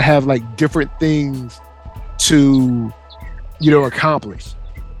y'all sort of have like different things to accomplish.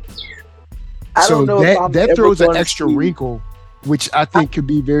 I don't So know if I'm that ever throws an going to extra see. wrinkle, which I think could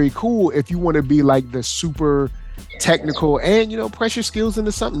be very cool if you want to be like the super technical and pressure skills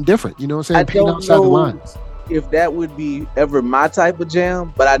into something different. You know what I'm I saying? Paint don't outside the know lines. if that would be ever my type of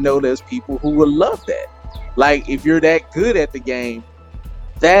jam, but I know there's people who would love that. Like if you're that good at the game,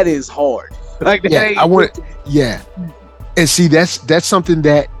 that is hard. Like that Yeah, I ain't. want. Yeah, and see that's something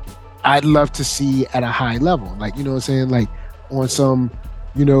that I'd love to see at a high level. Like what I'm saying, like on some,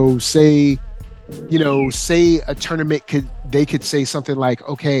 say say a tournament could say something like,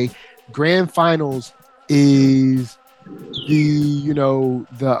 okay, grand finals is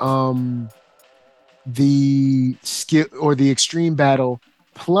the skill or the extreme battle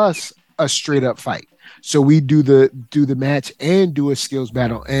plus a straight up fight. So we do the match and do a skills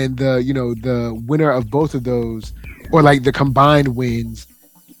battle, and the winner of both of those, or like the combined wins,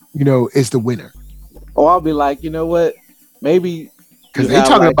 is the winner. Or I'll be like, you know what? Maybe Because you they have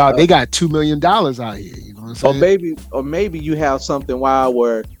talking like, about they got $2 million out here. You know what I'm saying? or maybe you have something wild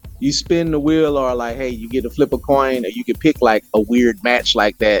where you spin the wheel, or like, hey, you get to flip a coin, or you can pick like a weird match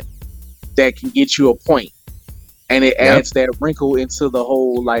like that that can get you a point, and it Yep. adds that wrinkle into the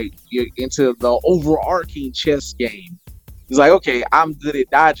whole into the overarching chess game. It's like, okay, I'm good at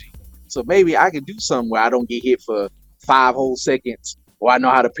dodging, so maybe I can do something where I don't get hit for 5 whole seconds, or I know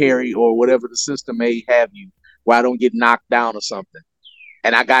how to parry, or whatever the system may have you, where I don't get knocked down or something,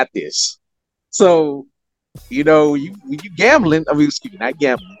 and I got this. So when you gambling, I mean, excuse me, not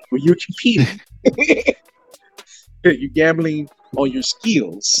gambling, when you're competing, you're gambling on your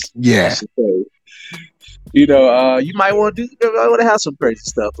skills, I Yeah. should say. You might want to have some crazy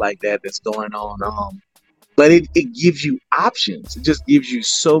stuff like that that's going on. But it gives you options. It just gives you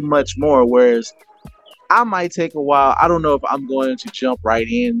so much more. Whereas I might take a while. I don't know if I'm going to jump right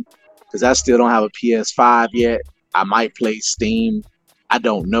in because I still don't have a PS5 yet. I might play Steam. I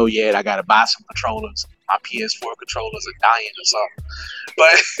don't know yet. I got to buy some controllers. My PS4 controllers are dying or something.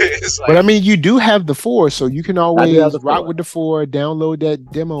 But it's But I like, mean, you do have the four, so you can I do have always the rock four. with the four, download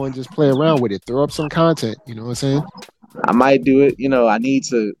that demo, and just play around with it. Throw up some content. You know what I'm saying? I might do it. I need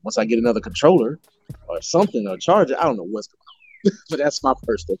to once I get another controller or something or charger. I don't know what's going on, but that's my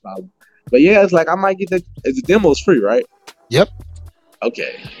personal problem. But yeah, it's like I might get the demo's free, right? Yep.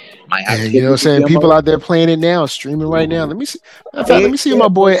 Okay, might have to And you get know what I'm with the saying? People demo. out there playing it now, streaming right now. Let me see. Matter of fact, let Heck me see yeah,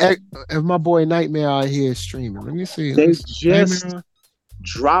 bro. if my boy Nightmare out here is streaming. Let me see. Let me They see. just Nightmare.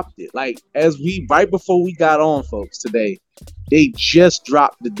 dropped it. Like as we right before we got on, folks, today, they just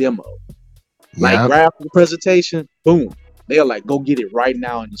dropped the demo. Like Yep. right after the presentation, boom. They're like, go get it right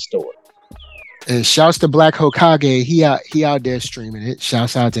now in the store. And shouts to Black Hokage. He out there streaming it.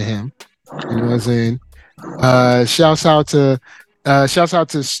 Shouts out to him. You know what I'm saying? Shouts out to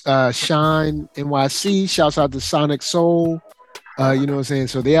Shine NYC. Shouts out to Sonic Soul. You know what I'm saying?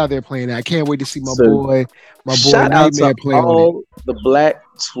 So they out there playing that. I can't wait to see So my boy shout out to Nightmare play on it. all the black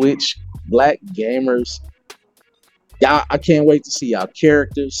Twitch, black gamers. Y'all, I can't wait to see y'all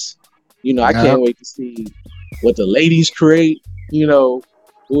characters. I Yeah. can't wait to see what the ladies create, you know,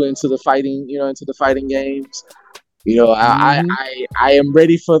 who into the fighting games. Hmm. I am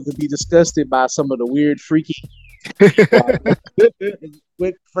ready for to be disgusted by some of the weird, freaky,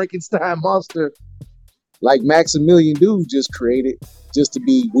 with Frankenstein monster like Maximilian Dude just created, just to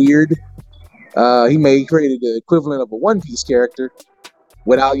be weird. He created the equivalent of a One Piece character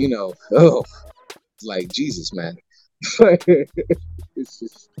without, like Jesus, man. it's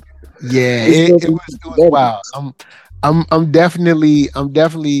just, Yeah, it's gonna it be was deadly. wild. I'm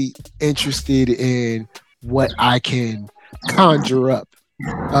definitely interested in what I can conjure up.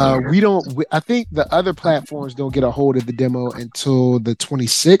 I think the other platforms don't get a hold of the demo until the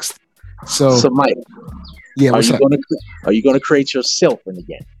 26th. So So, Mike, yeah, are what's you up? gonna are you gonna create yourself in the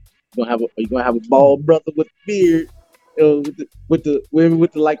game? Are you gonna have a bald brother with a beard, with the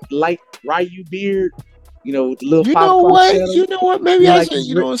like light Ryu beard, with the little You 5 o'clock shadow? You know what? Maybe You I like should.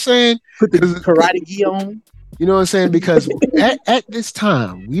 You know what I'm saying? put the Because karate gi on? you know what I'm saying? Because at this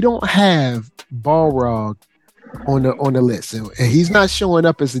time we don't have Balrog on the list, and he's not showing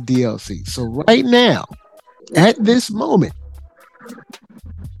up as a DLC. So right now, at this moment,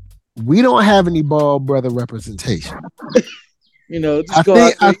 we don't have any Ball brother representation. Just go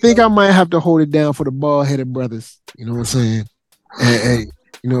out I there. think I might have to hold it down for the bald headed brothers. You know what I'm saying? And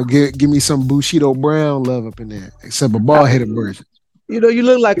give me some Bushido Brown love up in there, except a bald headed version. You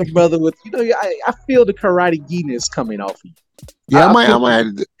look like a brother with. I feel the karate gi-ness coming off of you. Yeah, I feel. I might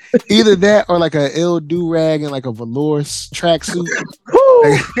have to, either that or like a ill do rag and like a velour tracksuit.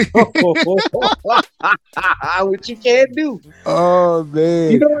 Whew! Like, What you can't do. oh You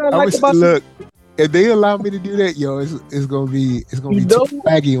man, know what I I like was about the. look. If they allow me to do that, yo, it's gonna You be too know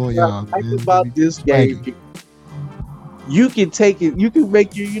swaggy on what y'all, I like man. It's gonna about be too this game. swaggy. You can take it. You can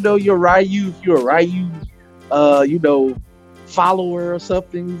make your Ryu. If you're a Ryu, uh, you know, follower or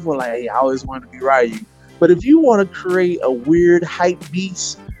something. You feel like, hey, I always wanted to be Ryu. But if you want to create a weird hype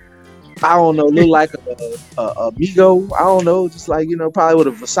beast, I don't know, look like a Migo. I don't know, just like probably with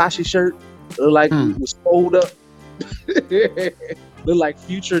a Versace shirt. Look like he Hmm. was folded up. Look like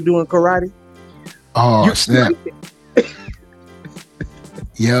Future doing karate. Oh You snap,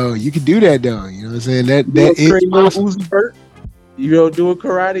 yo, you can do that though. You know what I'm saying? you That know is create a little possible. Uzi Vert. Doing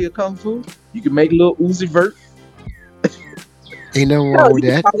karate or kung fu. You can make a little Uzi Vert. Ain't nothing Hell, wrong with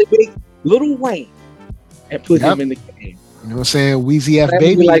you can that. probably make Little Wayne and put him Yep. in the game. You know what I'm saying? Wheezy F That'd be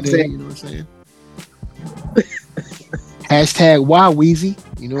baby in like there. saying, You know what I'm saying? Hashtag why Wheezy.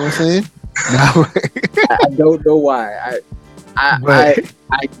 You know what I'm saying? No, I don't know why. I, but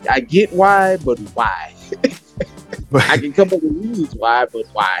I, I get why, but why? but I can come up with reasons why, but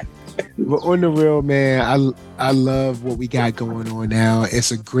why? but on the real, man, I love what we got going on now.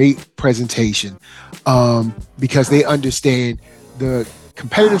 It's a great presentation, because they understand the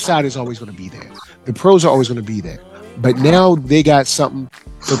competitive side is always going to be there. The pros are always going to be there, but now they got something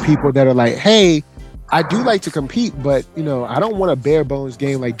for people that are like, hey, I do like to compete, but I don't want a bare bones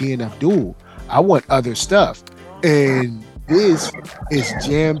game like DNF Duel. I want other stuff, and this is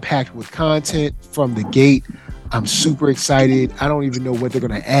jam packed with content from the gate. I'm super excited. I don't even know what they're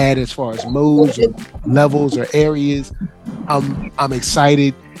going to add as far as modes or levels or areas. I'm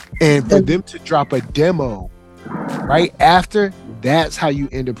excited, and for And them to drop a demo right after, that's how you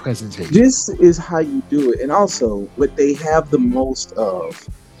end a presentation. this is how you do it. And also, what they have the most of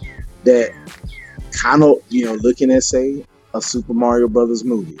that kind of, looking at, say, a Super Mario Brothers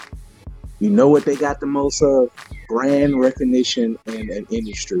movie. You know what they got the most of? Brand recognition in an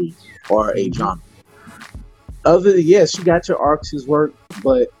industry or a Mhm. genre. Yes, you got your Arx's work,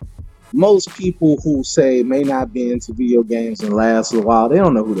 but most people who say may not be into video games and last a while, they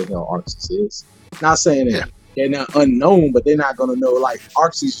don't know who the hell Arxis is. Not saying that Yeah. they're not unknown, but they're not gonna know like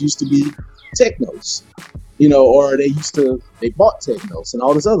Arxis used to be Technos. or they bought Technos and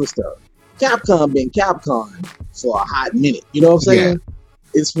all this other stuff. Capcom been Capcom for a hot minute. You know what I'm Yeah. saying?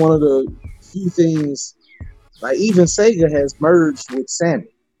 It's one of the few things, like even Sega has merged with Sammy,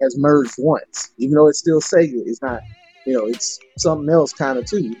 has merged once, even though it's still Sega. It's not, it's something else kind of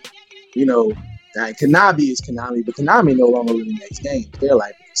too. You know, now Konami is Konami, but Konami no longer really makes games. They're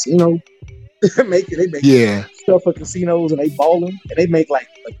like a casino. they make Yeah. stuff for casinos and they balling and they make like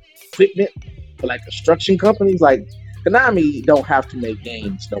equipment for like construction companies. Like Konami don't have to make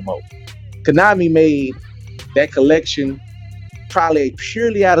games no more. Konami made that collection probably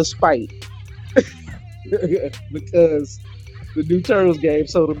purely out of spite because the new Turtles game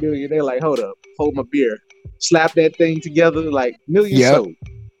sold 1 million. They're like, hold up, hold my beer, slap that thing together, like million Yep. sold.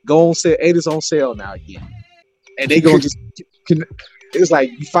 Go on sale, and it's on sale now again, and they gonna just. It's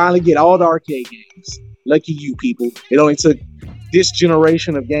like you finally get all the arcade games. Lucky you people. It only took this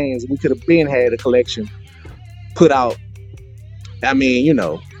generation of games. We could have been had a collection put out. I mean,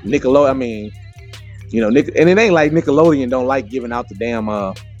 Nickelodeon. I mean, and it ain't like Nickelodeon don't like giving out the damn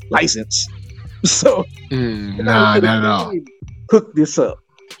license. So Nah, could have not at all. clearly hooked this up.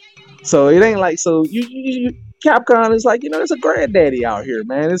 So it ain't like you Capcom is like it's a granddaddy out here,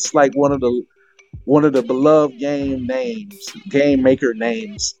 man. It's like one of the beloved game maker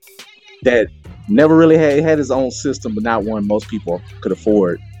names that never really had his own system, but not one most people could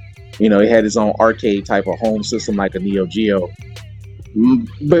afford. He had his own arcade type of home system like a Neo Geo,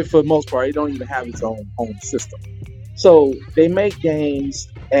 but for the most part, he don't even have his own home system. So they make games,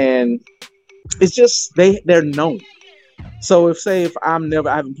 and it's just they're known. So if I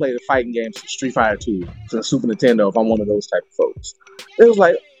haven't played a fighting game since Street Fighter 2 since Super Nintendo, if I'm one of those type of folks, it was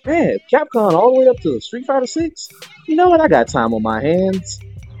like, man, Capcom all the way up to Street Fighter 6. You know what? I got time on my hands.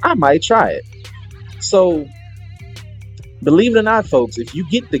 I might try it. So believe it or not, folks, if you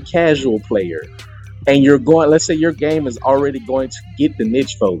get the casual player and let's say your game is already going to get the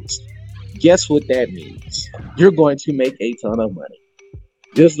niche folks, guess what that means? You're going to make a ton of money.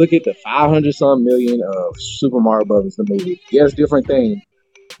 Just look at the 500-some million of Super Mario Brothers, the movie. Yes, different thing,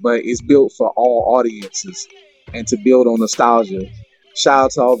 but it's built for all audiences and to build on nostalgia. Shout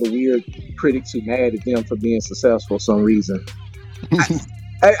out to all the weird critics who mad at them for being successful for some reason.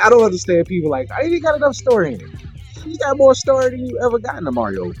 I don't understand people like, I ain't got enough story in it. You got more story than you ever got in a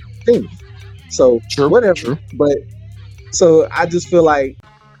Mario thing. So, whatever. True. But, so I just feel like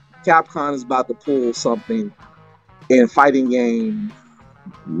Capcom is about to pull something in fighting game.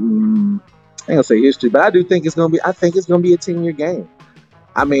 I ain't gonna say history, but I do think it's gonna be. I think it's gonna be a 10-year game.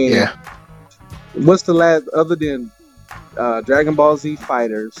 I mean, Yeah. What's the last other than Dragon Ball Z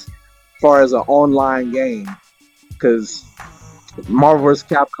Fighters, as far as an online game? Because Marvel vs.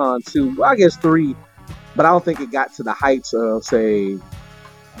 Capcom 2, well, I guess 3, but I don't think it got to the heights of say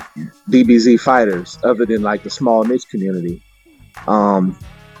DBZ Fighters, other than like the small niche community. I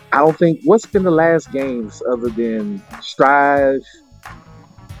don't think what's been the last games other than Strive,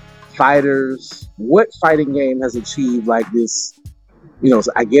 Fighters. What fighting game has achieved like this?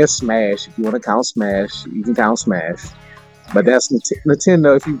 I guess Smash. If you want to count Smash, you can count Smash. But that's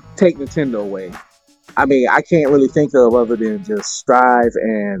Nintendo. If you take Nintendo away, I mean, I can't really think of other than just Strive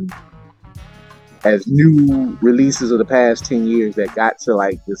and as new releases of the past 10 years that got to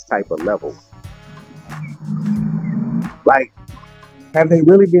like this type of level. Like, have they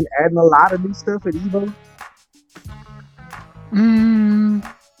really been adding a lot of new stuff at Evo?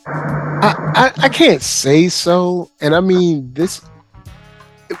 I can't say so. And I mean, this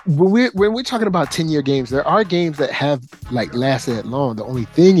when we're talking about 10-year games, there are games that have like lasted that long. The only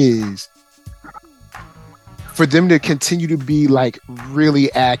thing is for them to continue to be like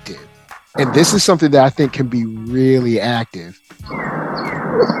really active. And this is something that I think can be really active.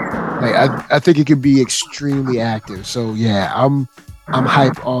 Like I think it could be extremely active. So yeah, I'm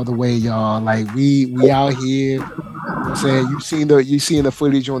hype all the way, y'all. Like we out here. You know what I'm saying, you seeing the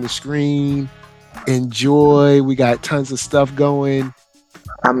footage on the screen. Enjoy. We got tons of stuff going.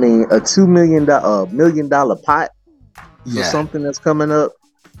 I mean, a $2 million pot for Yeah. something that's coming up.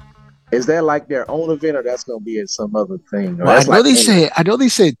 Is that like their own event, or that's gonna be at some other thing? Well, I know they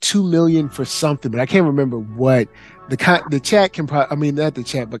said 2 million for something, but I can't remember what. The chat can probably, I mean, not the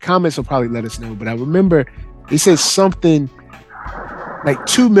chat, but comments will probably let us know. But I remember they said something like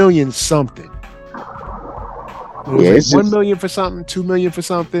 2 million something. It was like 1 million for something, 2 million for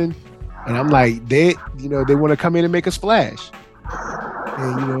something, and I'm like, they want to come in and make a splash.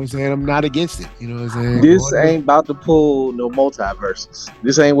 And you know what I'm saying? I'm not against it. You know what I'm saying? This ain't about to pull no multiverses.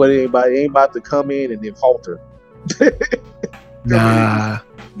 This ain't what anybody ain't about to come in and then falter. Nah.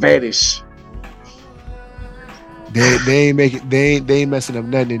 Vanish. They ain't making they ain't messing up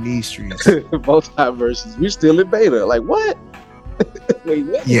nothing in these streets. Multiverses. We still in beta. Like what? Wait, what?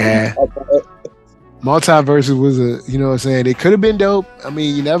 What are you Yeah. talking about? Multiverses was a, you know what I'm saying? It could have been dope. I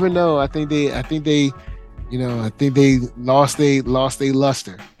mean, you never know. I think they, I think they lost they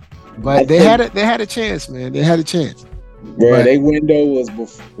luster. I But think, they had a chance, man. They had a chance. bro, But they window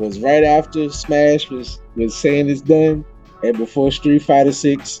was right after Smash was saying it's done, and before Street Fighter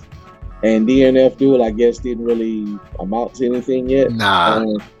 6 and DNF Duel, I guess didn't really amount to anything yet. nah,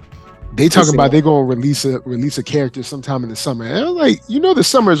 Um, they it talking seemed about they like, gonna release a character sometime in the summer. And I'm like, the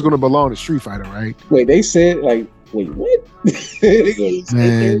summer is gonna belong to Street Fighter, right? wait, they said like, wait, what? They gonna use that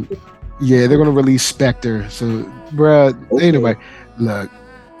Man, character? yeah, they're gonna release Spectre. So, bruh, ain't Okay. nobody look,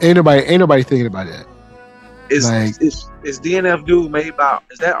 ain't nobody thinking about that. Is Like, is DNF Duel made by?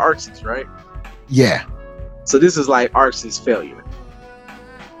 Is that Arxis, right? yeah, So this is like Arxis' failure.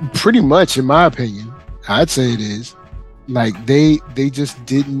 pretty much, in my opinion, I'd say it is. Like they just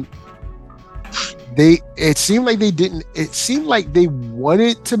didn't. It seemed like they didn't. It seemed like they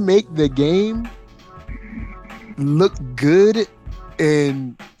wanted to make the game look good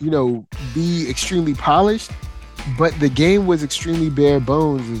and be extremely polished, but the game was extremely bare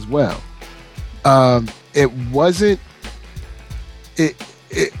bones as well. It wasn't. It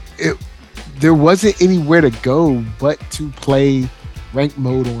there wasn't anywhere to go but to play ranked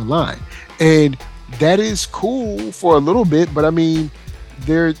mode online, and that is cool for a little bit. But I mean,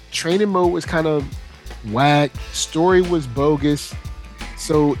 their training mode was kind of whack. Story was bogus.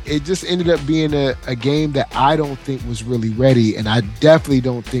 So it just ended up being a game that I don't think was really ready, and I definitely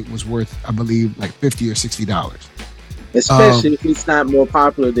don't think was worth, I believe, like $50 or $60. Especially if it's not more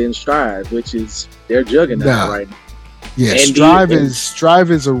popular than Strive, which is their juggernaut Nah, right now. yeah, And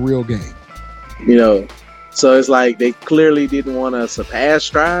Strive is a real game. you know, so it's like they clearly didn't want to surpass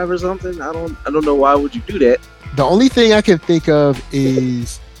Strive or something. I don't know why would you do that. The only thing I can think of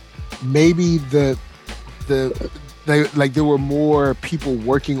is maybe like there were more people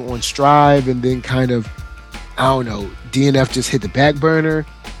working on Strive, and then kind of, I don't know, DNF just hit the back burner.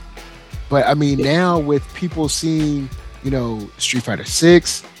 But I mean, now with people seeing, Street Fighter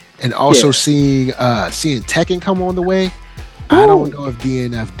 6 and also Yeah. seeing Tekken come on the way, I don't know if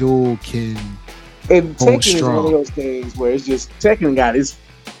DNF Duel can And hold Tekken is one of strong. those things where it's just Tekken got his.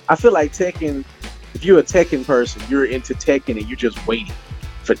 I feel like Tekken. If you're a Tekken person, you're into Tekken and you're just waiting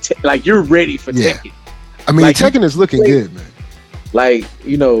for like you're ready for Yeah. Tekken. I mean, Like, Tekken is looking good, man. Like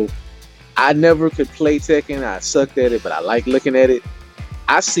I never could play Tekken. I sucked at it, but I like looking at it.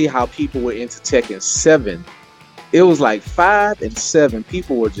 I see how people were into Tekken 7. It was like 5 and 7.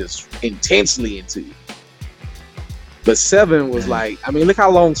 People were just intensely into it. But 7 was like, I mean, look how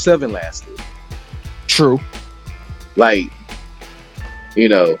long 7 lasted. True. Like,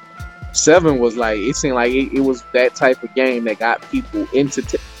 7 was like, it seemed like it was that type of game that got people into,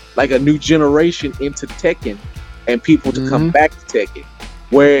 like a new generation into Tekken and people to come back to Tekken.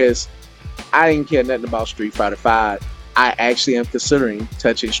 Whereas I didn't care nothing about Street Fighter 5. I actually am considering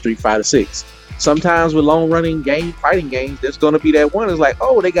touching Street Fighter 6. Sometimes with long running fighting games, there's going to be that one. It's like,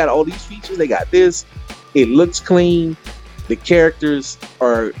 oh, they got all these features. They got this. It looks clean. The characters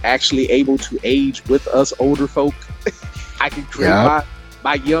are actually able to age with us older folk. I can create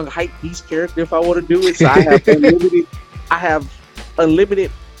my young hype beast character if I want to do it. So I have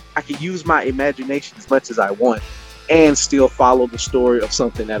unlimited. I can use my imagination as much as I want and still follow the story of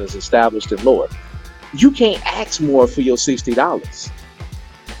something that is established in lore. You can't ask more for your $60.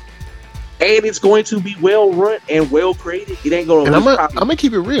 And it's going to be well run and well created. It ain't gonna. And I'm gonna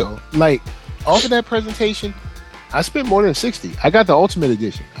keep it real. Like, off of that presentation, I spent more than 60. I got the Ultimate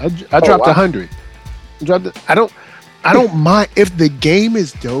Edition. I dropped 100. I don't mind if the game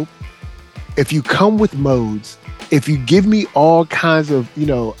is dope. If you come with modes, if you give me all kinds of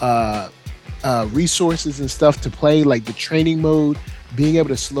resources and stuff to play, like the training mode, being able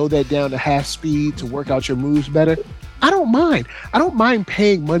to slow that down to half speed to work out your moves better, I don't mind. I don't mind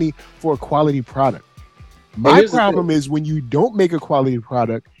paying money for a quality product. My problem is when you don't make a quality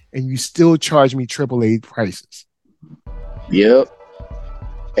product and you still charge me AAA prices. Yep.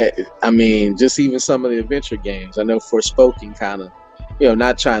 I mean, just even some of the adventure games. I know Forspoken kind of,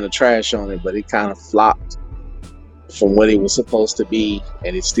 not trying to trash on it, but it kind of flopped from what it was supposed to be,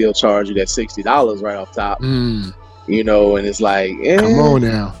 and it still charged you that $60 right off top. And it's like, come on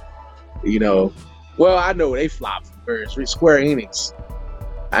now. Well, I know they flopped first. Square Enix.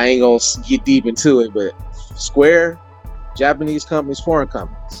 I ain't gonna get deep into it, but Square, Japanese companies, foreign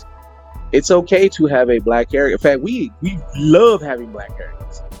companies. It's okay to have a black character. In fact, we love having black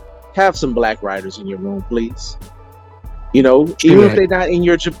characters. Have some black writers in your room, please. Even if they're not in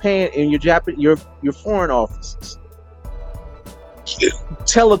your Japan, in your foreign offices.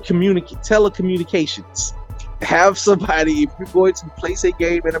 telecommunications. Have somebody, if you're going to place a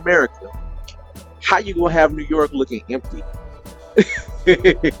game in America, how you gonna have New York looking empty?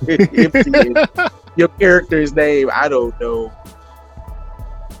 Empty. Your character's name, I don't know,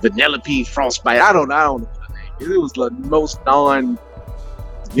 Vanellope Frostbite. I don't know the name. It was the most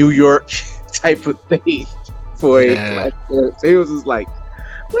non-New York type of thing for a Yeah. black character. It was just like,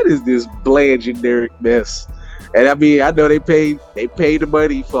 what is this bland generic mess? And I mean, I know they paid the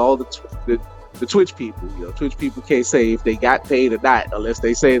money for all the Twitch people. You know, Twitch people can't say if they got paid or not unless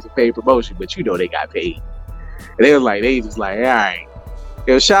they say it's a paid promotion. But you know they got paid. And they just like, all right.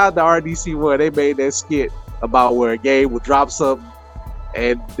 You know, shout out to RDC1. They made that skit about where a game would drop something,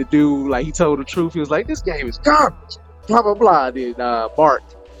 and the dude, like, he told the truth. He was like, this game is garbage. Blah blah blah. Then Mark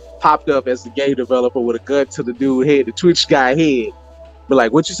popped up as the game developer with a gun to the dude head, the Twitch guy head. But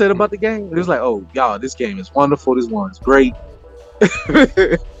like, what you said about the game? It was like, oh, y'all, this game is wonderful. This one's great.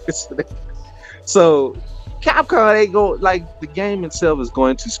 So Capcom ain't go like the game itself is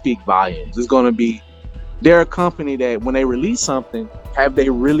going to speak volumes. It's going to be they're a company that when they release something, have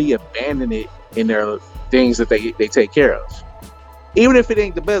they really abandoned it in their things that they take care of? Even if it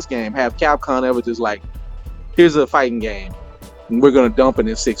ain't the best game, have Capcom ever just like, here's a fighting game, and we're gonna dump it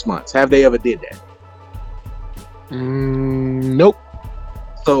in 6 months? Have they ever did that? Nope.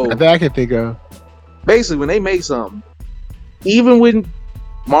 So Not that I can think of. basically, when they make something, even when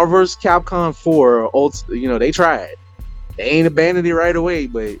Marvel vs. Capcom 4, you know, they tried. They ain't abandoned it right away,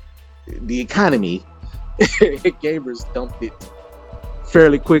 but the economy, gamers dumped it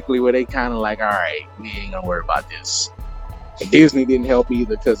fairly quickly. Where they kind of like, all right, we ain't gonna worry about this. And Disney didn't help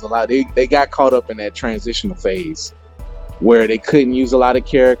either because they got caught up in that transitional phase where they couldn't use a lot of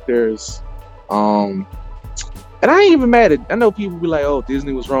characters. And I ain't even mad at. I know people be like, "Oh,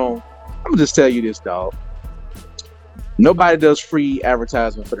 Disney was wrong." I'm gonna just tell you this, dog. Nobody does free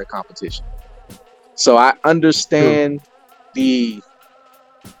advertisement for their competition. So I understand the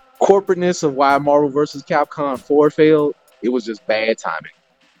corporateness of why Marvel vs. Capcom 4 failed. It was just bad timing.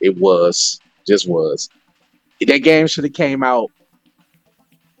 It was. That game should have came out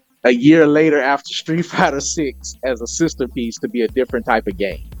a year later after Street Fighter 6 as a sister piece to be a different type of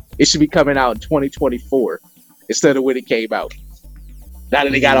game. It should be coming out in 2024 instead of when it came out. Now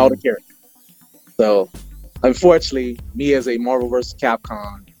that they got all the characters. So, unfortunately, me as a Marvel vs.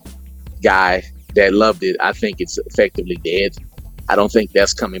 Capcom guy that loved it, I think it's effectively dead. I don't think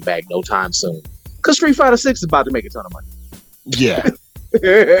that's coming back no time soon. Because Street Fighter 6 is about to make a ton of money. Yeah.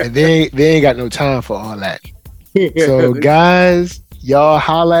 And they ain't got no time for all that. So guys, y'all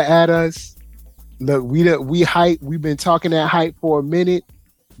holla at us. Look, we hype. We've been talking that hype for a minute.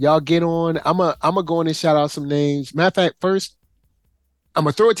 Y'all get on. I'm a go in and shout out some names. Matter of fact, first, I'm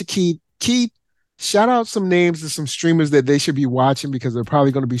gonna throw it to Keith. Keith, shout out some names of some streamers that they should be watching because they're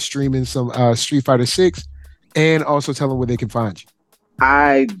probably going to be streaming some Street Fighter 6, and also tell them where they can find you.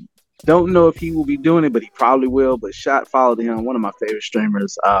 I don't know if he will be doing it, but he probably will. But follow him, one of my favorite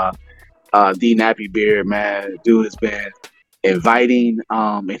streamers, D Nappy Beard, man. Dude has been inviting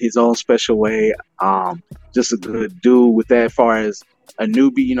in his own special way. Just a good dude with that. As far as a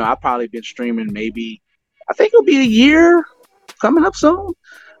newbie, you know, I've probably been streaming maybe, I think it'll be a year coming up soon.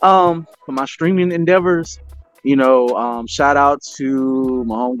 For my streaming endeavors, you know, shout out to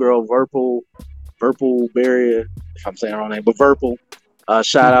my homegirl Verpal Barrier, if I'm saying the wrong name, but Verpal.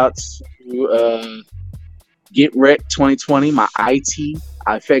 Shout out to Get Rec 2020, my IT.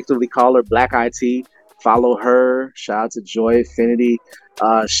 I effectively call her Black IT. Follow her. Shout out to Joy Affinity.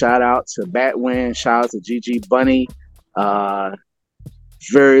 Shout out to Batwin. Shout out to GG Bunny.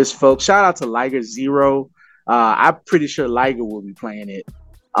 Various folks. Shout out to Liger Zero. I'm pretty sure Liger will be playing it.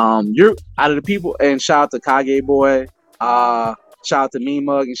 You're out of the people, and shout out to Kage Boy. Shout out to Me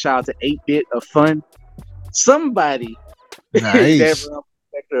Mug, and shout out to 8-Bit of Fun. Somebody Nice. that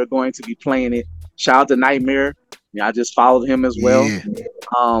are going to be playing it. Shout out to Nightmare. Yeah, I just followed him as well. Yeah.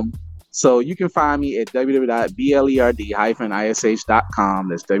 So you can find me at www.blerd-ish.com.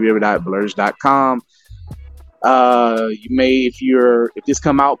 That's www.blurge.com. You may, if this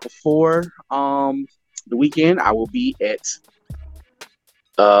come out before the weekend, I will be at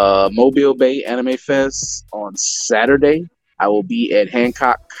Mobile Bay Anime Fest on Saturday. I will be at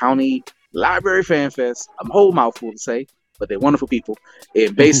Hancock County Library Fan Fest. I'm a whole mouthful to say, but they're wonderful people.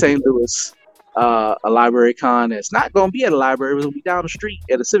 In Bay St. Louis, a library con that's not going to be at a library. It's going to be down the street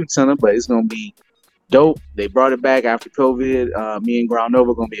at a civic center, but it's going to be dope. They brought it back after COVID. Me and Ground Nova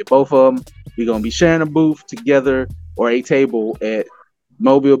are going to be at both of them. We're going to be sharing a booth together or a table at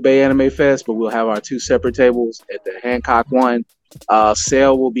Mobile Bay Anime Fest, but we'll have our two separate tables at the Hancock one.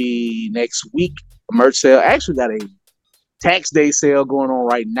 Sale will be next week. A merch sale. I actually got a tax day sale going on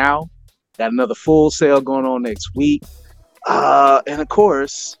right now. Got another full sale going on next week. And of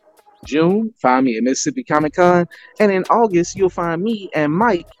course, June, find me at Mississippi Comic Con. And in August, you'll find me and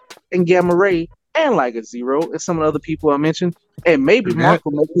Mike and Gamma Ray and Liga Zero and some of the other people I mentioned. And maybe True Mark that.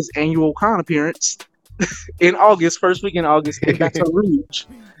 will make his annual con appearance in August, first week in August, in Baton Rouge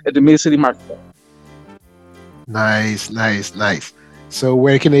at the Mid City Market. Nice, nice, nice. So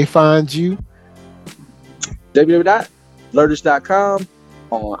where can they find you? www.blurdish.com,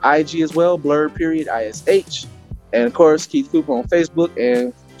 on IG as well, blurred.ish. And of course, Keith Cooper on Facebook,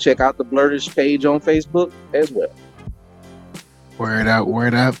 and check out the Blurdish page on Facebook as well. Word up,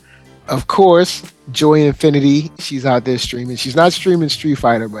 word up. Of course, Joy Infinity, she's out there streaming. She's not streaming Street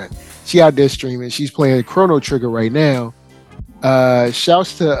Fighter, but she out there streaming. She's playing Chrono Trigger right now.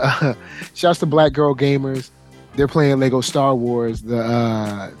 Shouts to Black Girl Gamers. They're playing Lego Star Wars,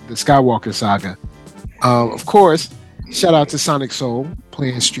 the Skywalker saga. Of course, shout out to Sonic Soul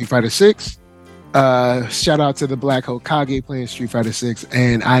playing Street Fighter 6. Shout out to the Black Hokage playing Street Fighter 6.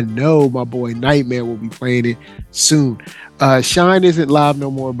 And I know my boy Nightmare will be playing it soon. Shine isn't live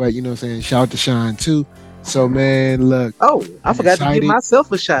no more, but you know what I'm saying? Shout out to Shine too. So man, look. Oh, I I'm forgot to excited. give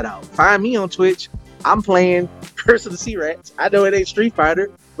myself a shout out. Find me on Twitch. I'm playing Curse of the Sea Rats. I know it ain't Street Fighter,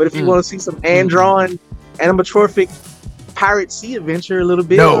 but if you want to see some hand-drawn animatroffic pirate sea adventure a little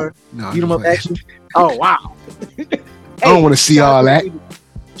bit, or beat 'em up action. Oh wow. I don't want to see all that.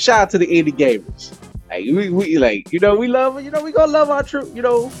 Shout out to the indie gamers. Like we like, we love, we gonna love our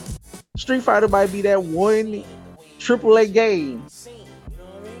true, Street Fighter might be that one AAA game,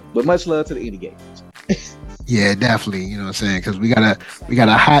 but much love to the indie gamers. Yeah, definitely. You know what I'm saying? Because we got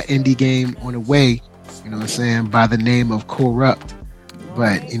a hot indie game on the way. You know what I'm saying? By the name of Corrupt.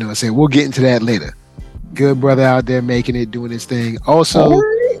 But you know what I'm saying? We'll get into that later. Good brother out there making it, doing his thing. Also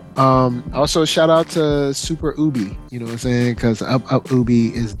shout out to Super Ubi. You know what I'm saying? Because up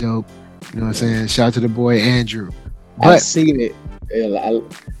Ubi is dope. You know what I'm saying? Shout out to the boy Andrew. I've seen it.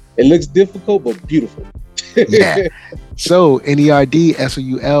 It looks difficult but beautiful. Yeah. So NERD,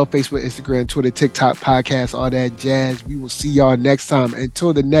 SOUL, Facebook, Instagram, Twitter, TikTok, podcast, all that jazz. We will see y'all next time.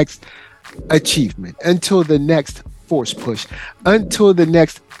 Until the next achievement, until the next force push, until the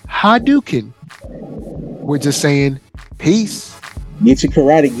next Hadouken. We're just saying peace. Get your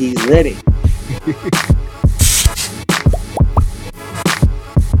karate geese ready.